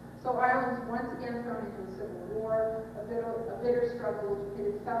 So Ireland was once again thrown into a civil war, a bitter struggle which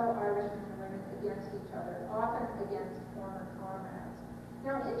pitted fellow Irishmen and women against each other, often against former comrades.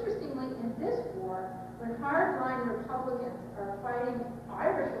 Now, interestingly, in this war, when hardline Republicans are fighting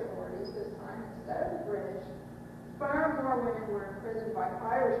Irish authorities this time instead of the British, far more women were imprisoned by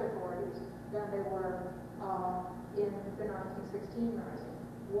Irish authorities than they were in the 1916 Rising.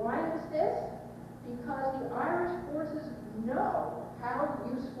 Why is this? Because the Irish forces know how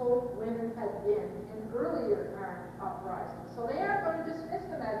useful women had been in earlier uprisings. So they aren't going to dismiss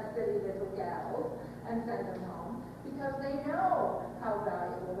them as silly little gals and send them home, because they know how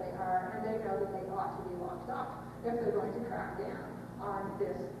valuable they are, and they know that they ought to be locked up if they're going to crack down on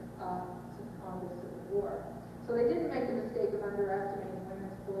this civil war. So they didn't make the mistake of underestimating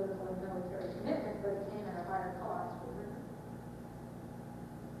women's political and military commitment, but it came at a higher cost for women.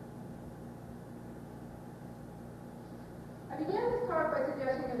 I began this talk by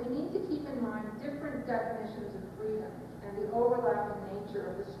suggesting that we need to keep in mind different definitions of freedom and the overlapping nature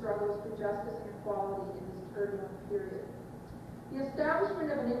of the struggles for justice and equality in this turbulent period. The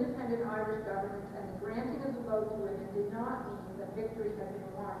establishment of an independent Irish government and the granting of the vote to women did not mean that victory had been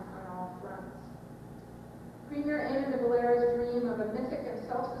won on all fronts. Premier Éamon de Valera's dream of a mythic and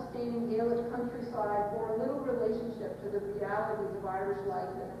self-sustaining Gaelic countryside bore little relationship to the realities of Irish life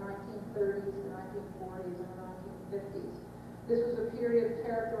in the 1930s, the 1940s, and the 1950s. This was a period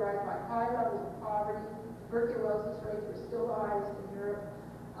characterized by high levels of poverty, tuberculosis rates were still the highest in Europe,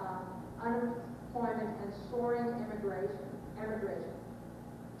 unemployment, and soaring immigration.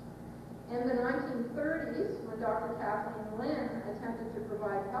 In the 1930s, when Dr. Kathleen Lynn attempted to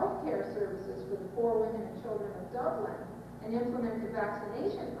provide health care services for the poor women and children of Dublin and implement a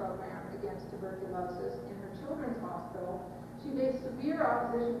vaccination program against tuberculosis in her children's hospital, she faced severe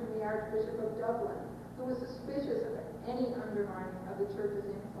opposition from the Archbishop of Dublin, who was suspicious of any undermining of the Church's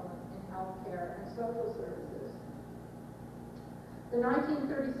influence in health care and social services. The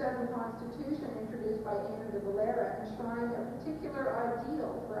 1937 Constitution, introduced by Éamon de Valera, enshrined a particular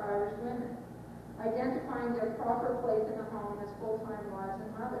ideal for Irish women, identifying their proper place in the home as full-time wives and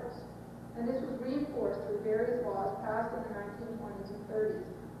mothers. And this was reinforced through various laws passed in the 1920s and 30s,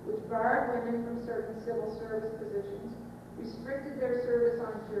 which barred women from certain civil service positions, restricted their service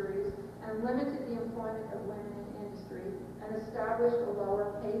on juries, and limited the employment of women in industry, and established a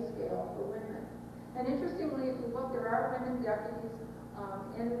lower pay scale for women. And interestingly, if you look, there are women deputies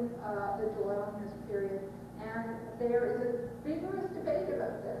in the Doyle in this period, and there is a vigorous debate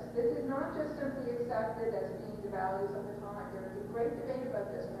about this. This is not just simply accepted as being the values of the time. There is a great debate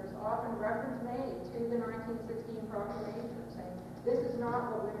about this, and there's often reference made to the 1916 proclamation saying this is not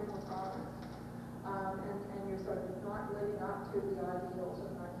what women were promised. And you're sort of not living up to the ideals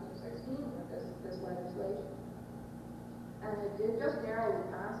of 1916 with this legislation. And it just narrowly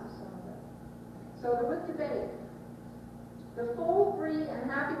passes some of it. So there was debate. The full, free, and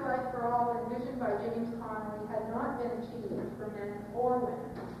happy life for all envisioned by James Connolly had not been achieved for men or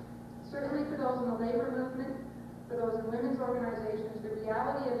women. Certainly for those in the labor movement, for those in women's organizations, the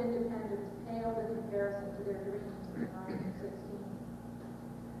reality of independence paled in comparison to their dreams in 1916.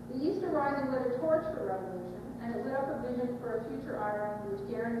 The Easter Rising lit a torch for revolution, and it lit up a vision for a future Ireland which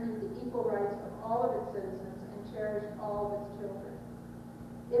guaranteed the equal rights of all of its citizens and cherished all of its children.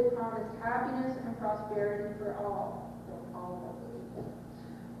 It promised happiness and prosperity for all.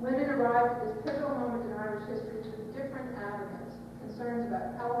 Women arrived at this pivotal moment in Irish history through different avenues: concerns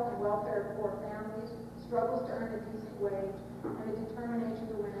about health and welfare of poor families, struggles to earn a decent wage, and a determination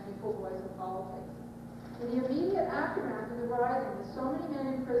to win an equal voice in politics. In the immediate aftermath of the Rising, with so many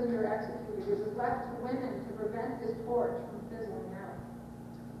men imprisoned or executed, it was left to women to prevent this torch from fizzling out.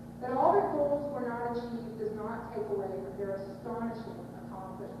 That all their goals were not achieved does not take away from their astonishing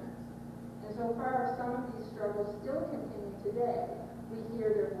accomplishments. And so far as some of these struggles still continue today, we hear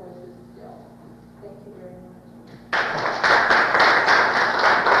their voices still. Thank you very much.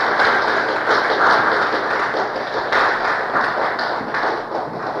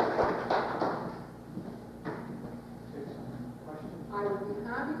 I would be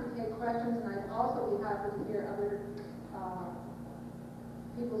happy to take questions, and I'd also be happy to hear other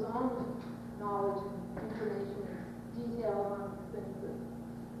people's own knowledge and information and detail on things that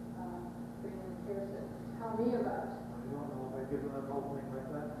Brian cares to tell me about. I don't know if I give them an opening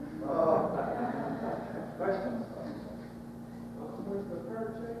like that. Questions? Was the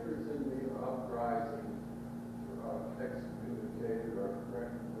partakers in the uprising excommunicated or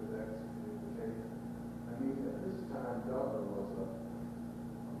threatened with excommunication? I mean, at this time, Dublin was a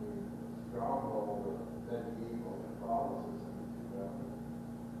stronghold of medieval Catholicism.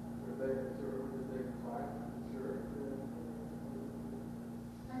 Were they observed? Did they fight for the church?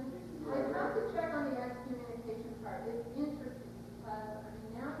 I have to check on the excommunication part. It's interesting because,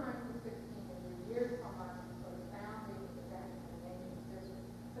 now 1916 is a year from our sort of founding event in the nation's history.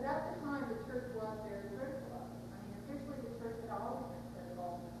 But at the time, the church was very critical of it. Officially, the church had always been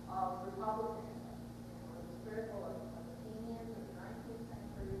critical of republicanism. It was critical of Athenians in the 19th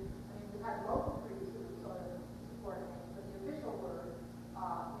century. We had local priests who were sort of supporting it, but the official word,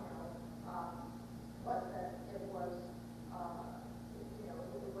 was that it was, it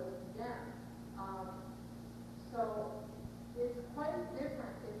was condemned. So it's quite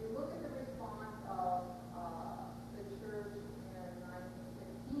different. If you look at the response of the church in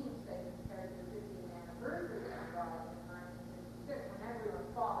 1916, say, compared to the 50th anniversary of the rise in 1966, when everyone's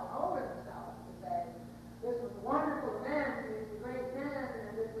falling over themselves to say, this was a wonderful event, these were great men,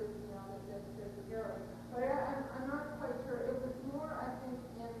 and this was, this was hero. But I'm not quite sure. It was more, I think,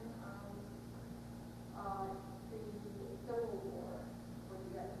 in the Civil War, where you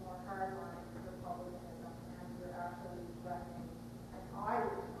get more hardline republicanism, and you're actually threatening an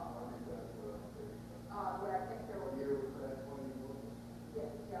Irish parliament, where I think there was... Year was that 21? Yes,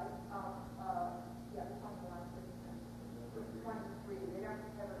 something like 23. They don't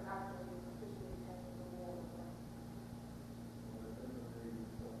ever actually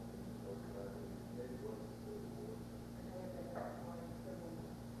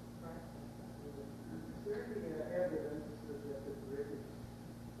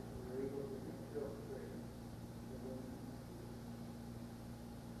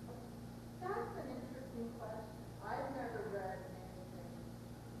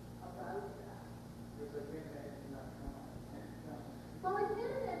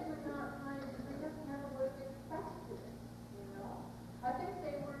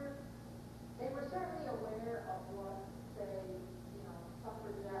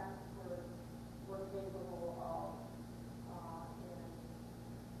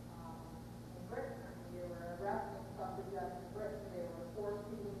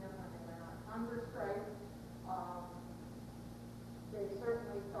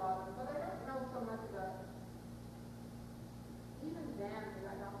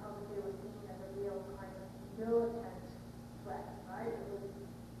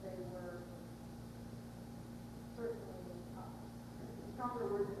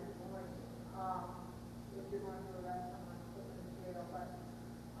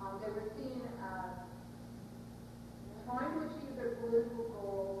They were seen as trying to achieve their political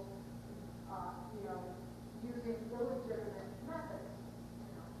goals, using illegitimate methods.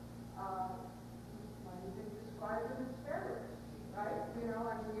 You can describe them as terrorists, right?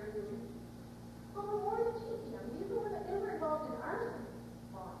 But we're more than cheeky. They were involved in arson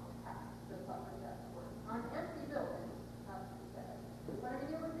bombs attacks, the suffragettes were, on empty buildings, has to be said. But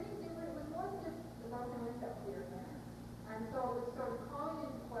it was more than just the broken window here and there. And so it was sort of calling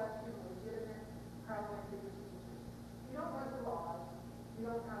into question legitimate parliamentary procedures. You don't write the laws, you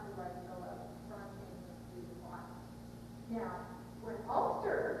don't have the right to go out spontaneously do the violence. Now, when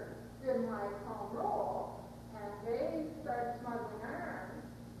Ulster didn't like home rule, and they started smuggling arms,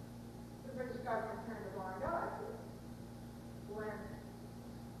 the British government turned a blind eye to it. When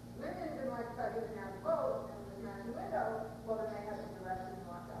women didn't like to even have a vote, and was man in the window, well, then they had to be arrested and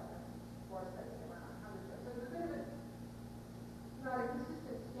locked up and forced to get around. So there's a bit of not a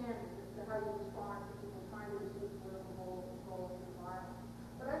consistent standard as to how you respond to people trying to achieve political goals through violence.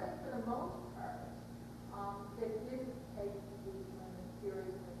 But I think for the most part, they didn't take these women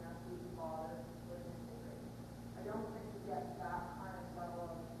seriously enough to be bothered with integrating. I don't think you get that kind of level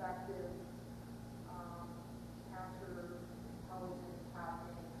of effective counterintelligence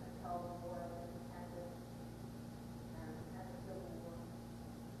happening until the War of Independence and the Civil War.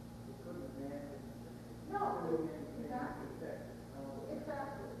 No, exactly.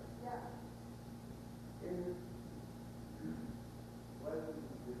 Exactly, yeah.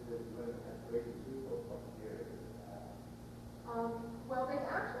 Well, they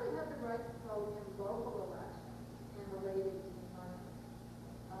actually had the right to vote in local elections in the late 1800s.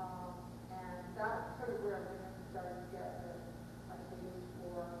 And that's sort of where women started to get a taste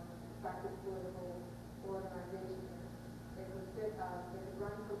for effective political organization. They could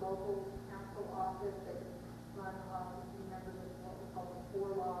run for local council office, they could run office, be members of what was called the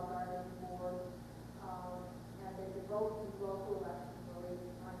Poor Law Guardian Board, and they could vote in local elections in the late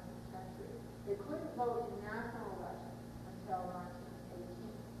 19th century. They couldn't vote in national elections until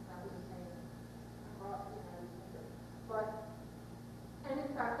 1918. That was the same across the United Kingdom. And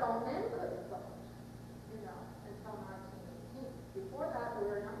in fact, all men couldn't vote, until 1918. Before that,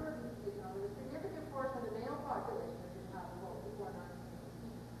 there were a number of, there was a significant portion of the male population that didn't have a vote before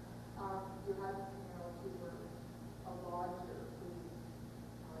 1918. You had, if you were a lodger who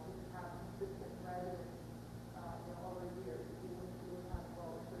didn't have consistent residence, over years, you wouldn't have a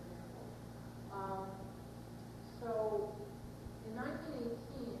vote, for example. So in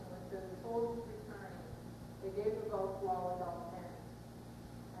 1918, with the soldiers returning, they gave the vote to all adult men.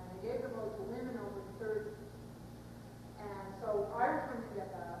 And they gave the vote to women over 30. And so Irishmen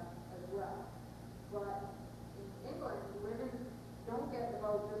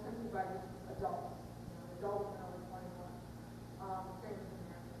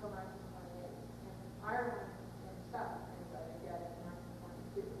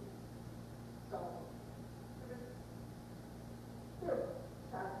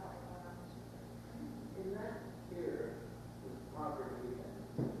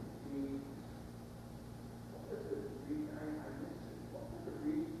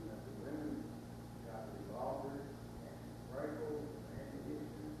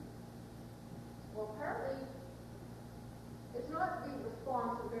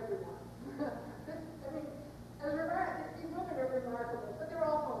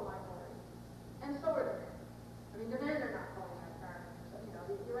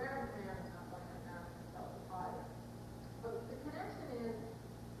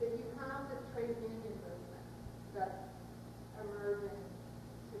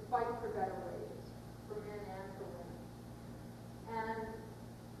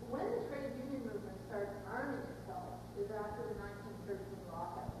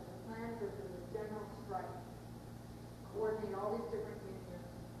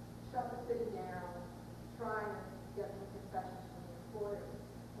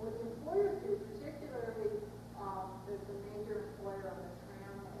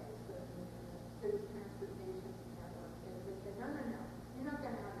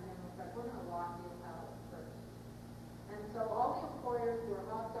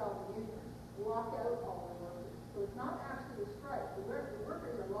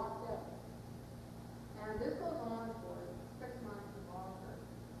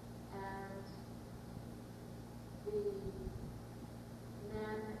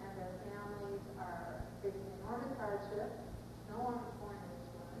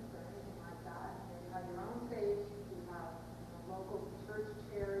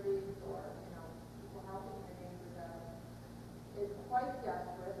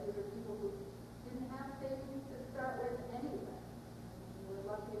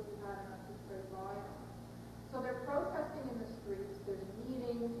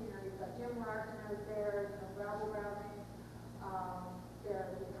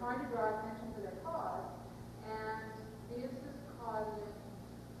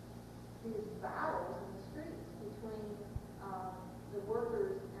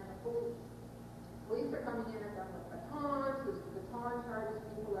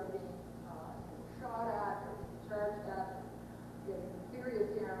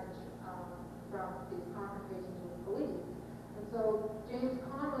so James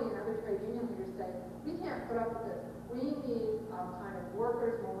Connolly and other trade union leaders say, we can't put up with this. We need a kind of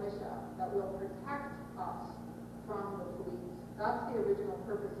workers' militia that will protect us from the police. That's the original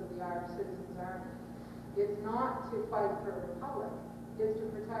purpose of the Irish Citizens Army. It's not to fight for a republic. It's to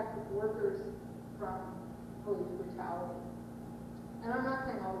protect workers from police brutality. And I'm not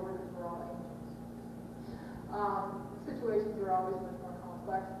saying all the workers were all angels. Situations are always much more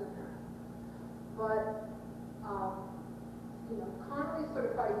complex than that. But, Connolly's sort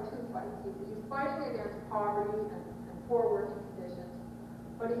of fighting two fights. He's fighting against poverty and poor working conditions,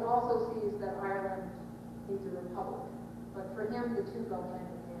 but he also sees that Ireland needs a republic. But for him, the two go hand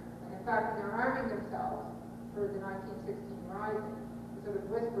in hand. And in fact, when they're arming themselves for the 1916 rising, he sort of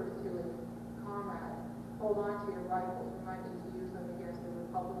whispers to his comrade, hold on to your rifles, we might need to use them against the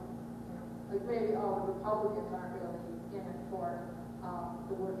republic. Like maybe, the Republicans aren't really in it for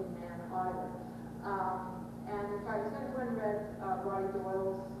the working man either. And in fact, has anyone read Roddy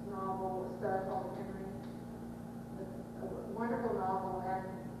Doyle's novel, called Henry? A wonderful novel, and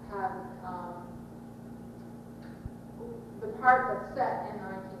had the part that's set in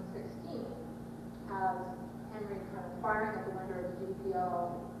 1916 has Henry kind of firing at the window of the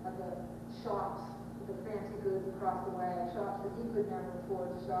GPO at the shops, the fancy goods across the way, shops that he could never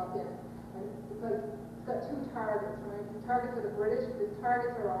afford to shop in. And it's like, it's got two targets, right? The targets are the British, the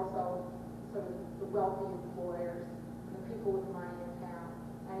targets are also sort of the wealthy employers, and the people with money in town.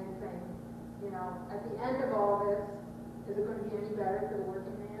 And he's saying, at the end of all this, is it going to be any better for the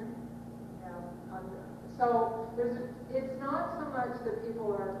working man? So it's not so much that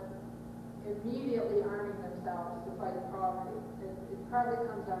people are immediately arming themselves to fight poverty. It partly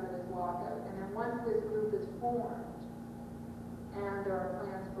comes out of this walkout. And then once this group is formed, and there are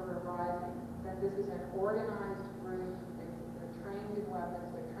plans for a rising, then this is an organized group. They're trained in weapons,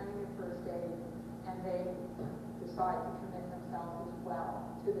 they're trained in first aid, and they decide to commit themselves as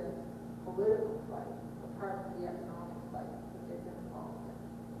well to this political fight, apart from the economic fight that they've been involved in.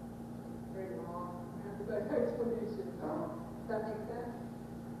 Very long explanation. Does that make sense?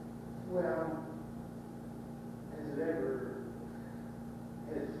 Well, has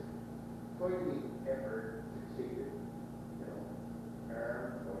going to be ever succeeded?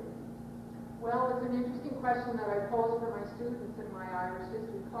 Well, it's an interesting question that I pose for my students in my Irish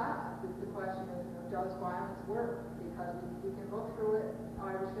history class. The question is, does violence work? Because we can look through it,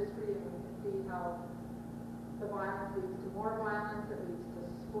 Irish history, and we can see how the violence leads to more violence, it leads to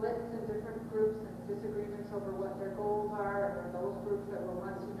splits in different groups and disagreements over what their goals are, and those groups that were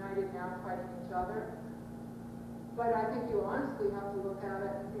once united now fighting each other. But I think you honestly have to look at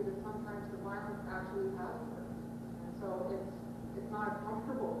it and see that sometimes the violence actually has worked. And so it's not a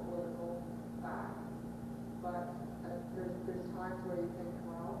comfortable political fact, but there's times where you think,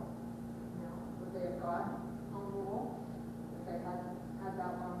 well, would they have gotten home rule if they hadn't had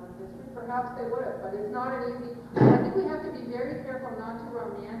that longer history? Perhaps they would have, but it's not an easy. I think we have to be very careful not to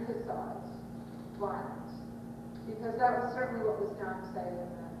romanticize violence, because that was certainly what was done, say, in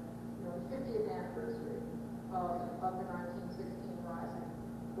the 50th anniversary of the 1916 rising,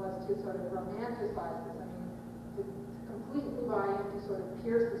 was to sort of romanticize this. I mean, to completely buy into sort of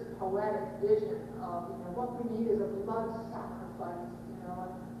Pierce's poetic vision of, what we need is a blood sacrifice,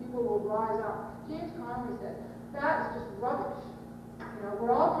 and people will rise up. James Connolly said, that is just rubbish.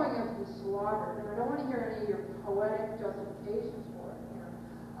 We're all going to be slaughtered, and I don't want to hear any of your poetic justifications for it.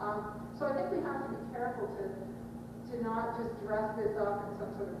 So I think we have to be careful to not just dress this up in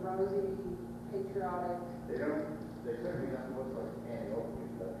some sort of rosy, patriotic. They certainly don't look like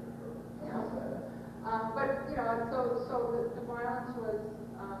anti-opium lecture programs. But so the violence was,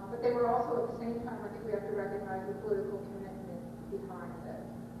 but they were also at the same time. I think we have to recognize the political commitment behind it,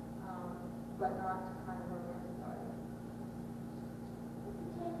 but not to kind of romanticize it.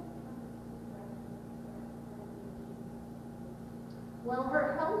 Well,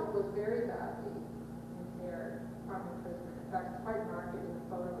 her health was very badly impaired from imprisonment. In fact, it's quite marked in the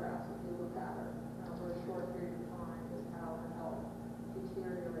photographs if you look at her over a short period of time, just how her health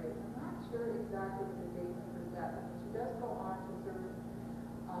deteriorated. I'm not sure exactly the date of her death. I mean, she does go on to serve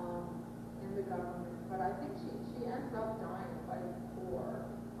in the government, but I think she ends up dying quite poor.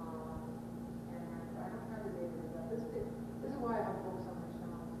 And I don't have the date of her death. This is why I have books on my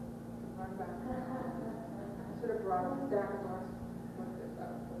shelf. Run back. I should have brought them down and looked this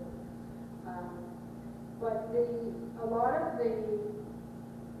up. But a lot of the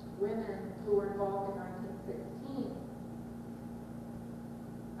women who were involved in 1916,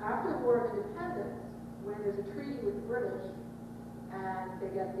 after the War of Independence, when there's a treaty with the British, and they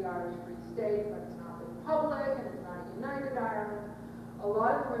get the Irish Free State, but it's not the Republic, and it's not a united Ireland, a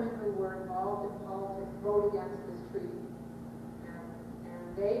lot of women who were involved in politics vote against this treaty.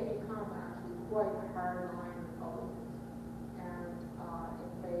 they become actually quite hardline Republicans and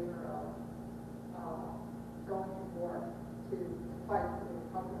in favor of going to war to fight for the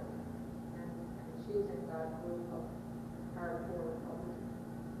Republic and choosing that group of hardcore Republicans.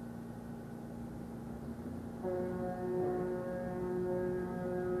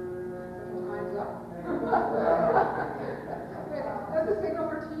 Time's up. That's a signal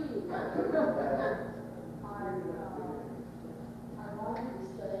for tea. I wanted to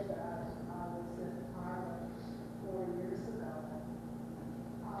say that I was in Ireland 4 years ago.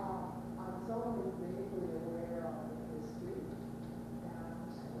 I was only vaguely aware of the history, and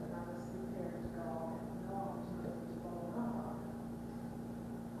when I was prepared to go, no, to follow up on it.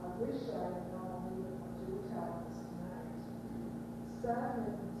 I wish I had known even what you were telling us tonight. Saturn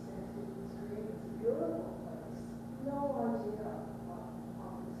in St. Stephen's Green is a beautiful place. No idea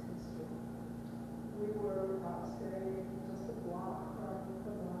of its history. We were staying just a block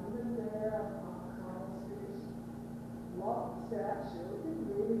from London there on Carl Street. Loved the statue. Didn't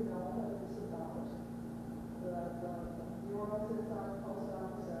really know what it was about. The murals inside the post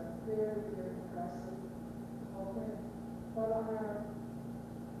office are very, very impressive. Okay. But on our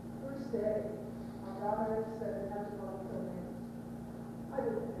first day, our governor said it had to go to Killeen. I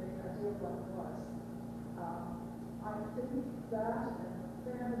didn't have any idea what it was. I think that and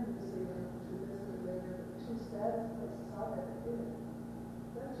the Family Museum, which we visited later, the two saddest places I've ever been.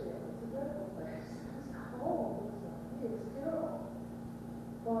 That jail was a dreadful place. It was cold. It was ugly. It was terrible.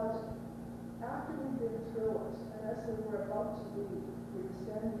 But after we'd been through it, and as we were about to leave, we were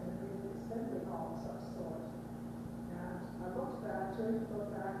standing in a really assembly hall of some sort. And I looked back, turned to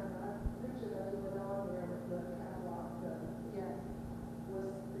look back, and that picture that you were on there with the catalog that was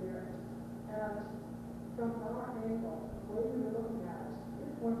there. And from our angle, the way we were looking at it,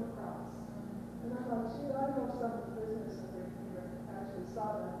 it formed a cross. And I thought, gee, I know some of the prisoners that were here actually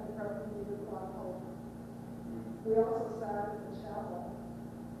saw that. They probably needed a lot of hope. We also sat in the chapel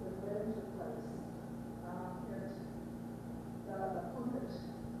with wedding took place. And the pulpit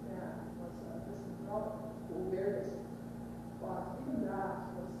man was this brother who wears it. But even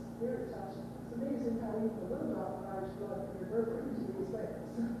that was very touching. It's amazing how even a little bit of Irish blood can reverberate into these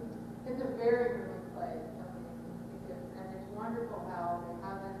things. It's a very moving place. I mean, and it's wonderful how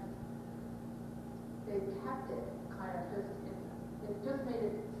they've kept it kind of just, it just made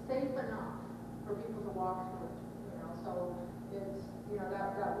it safe enough for people to walk through it, you know. So it's, you know,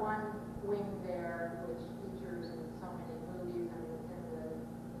 that one wing there, which features in so many movies and in the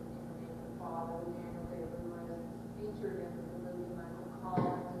Name of the Father, Daniel Day-Lewis, featured in the movie Michael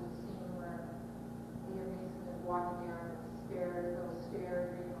Collins. There's a scene where Liam Neeson is walking down those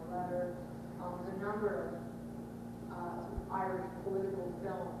stairs, reading a letter. There's a number of Irish political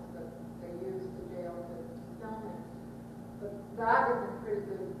films that they use the jail to film in. But that is in pretty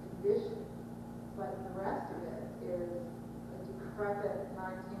good condition. But the rest of it is a decrepit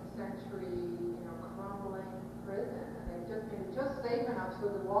 19th century, you know, crumbling prison. And they've just made it just safe enough so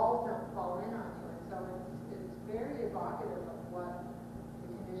the walls don't fall in on you. And so it's very evocative of what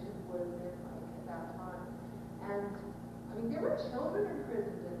the conditions would have been like at that time. And I mean, there were children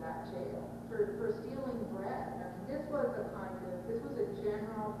imprisoned in that jail for stealing bread. I mean, this was a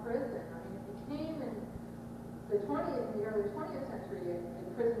general prison. I mean, it became in the early 20th century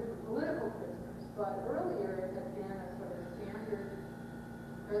a prison for political prisoners, but earlier it had been a sort of standard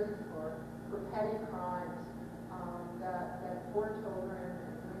prison for petty crimes that poor children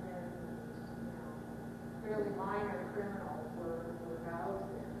and women, you know, fairly minor criminals were housed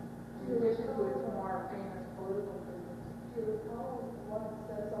in addition to its more famous political prisons. Do you recall what it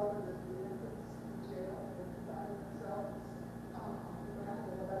says over the entrance to jail inside themselves?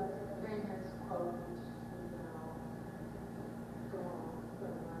 Famous quote, which is now gone.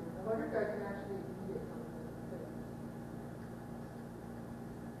 I wonder if I can actually read it from the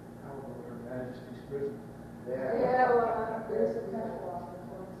How about Her Majesty's prison? Yeah, well, There's a catalog that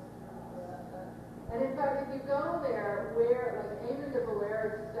was, and in fact, if you go there, where, like, Éamon de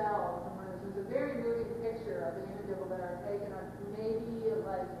Valera's cell, there's a very moving picture of Éamon de Valera taken up maybe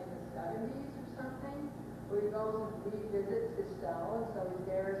like in the 70s or something, where he goes and revisits his cell, and so he's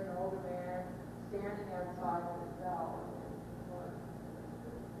there as an older man standing outside of his cell.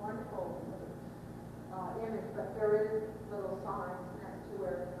 Wonderful image, but there is little signs next to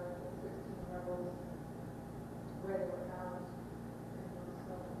where the 1916 rebels, where they were housed.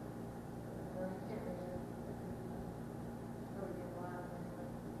 So, you can't read it. Nobody can laugh anyway.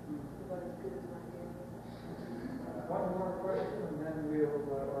 About as good as my game. One more question, and then we'll,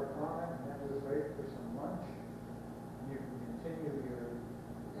 our comment, and then we'll break for some lunch. You can continue your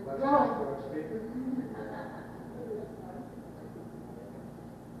lesson, so to speak.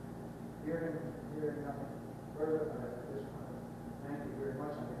 Hearing nothing further at this point, thank you very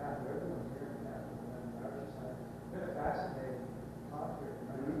much on behalf of everyone here.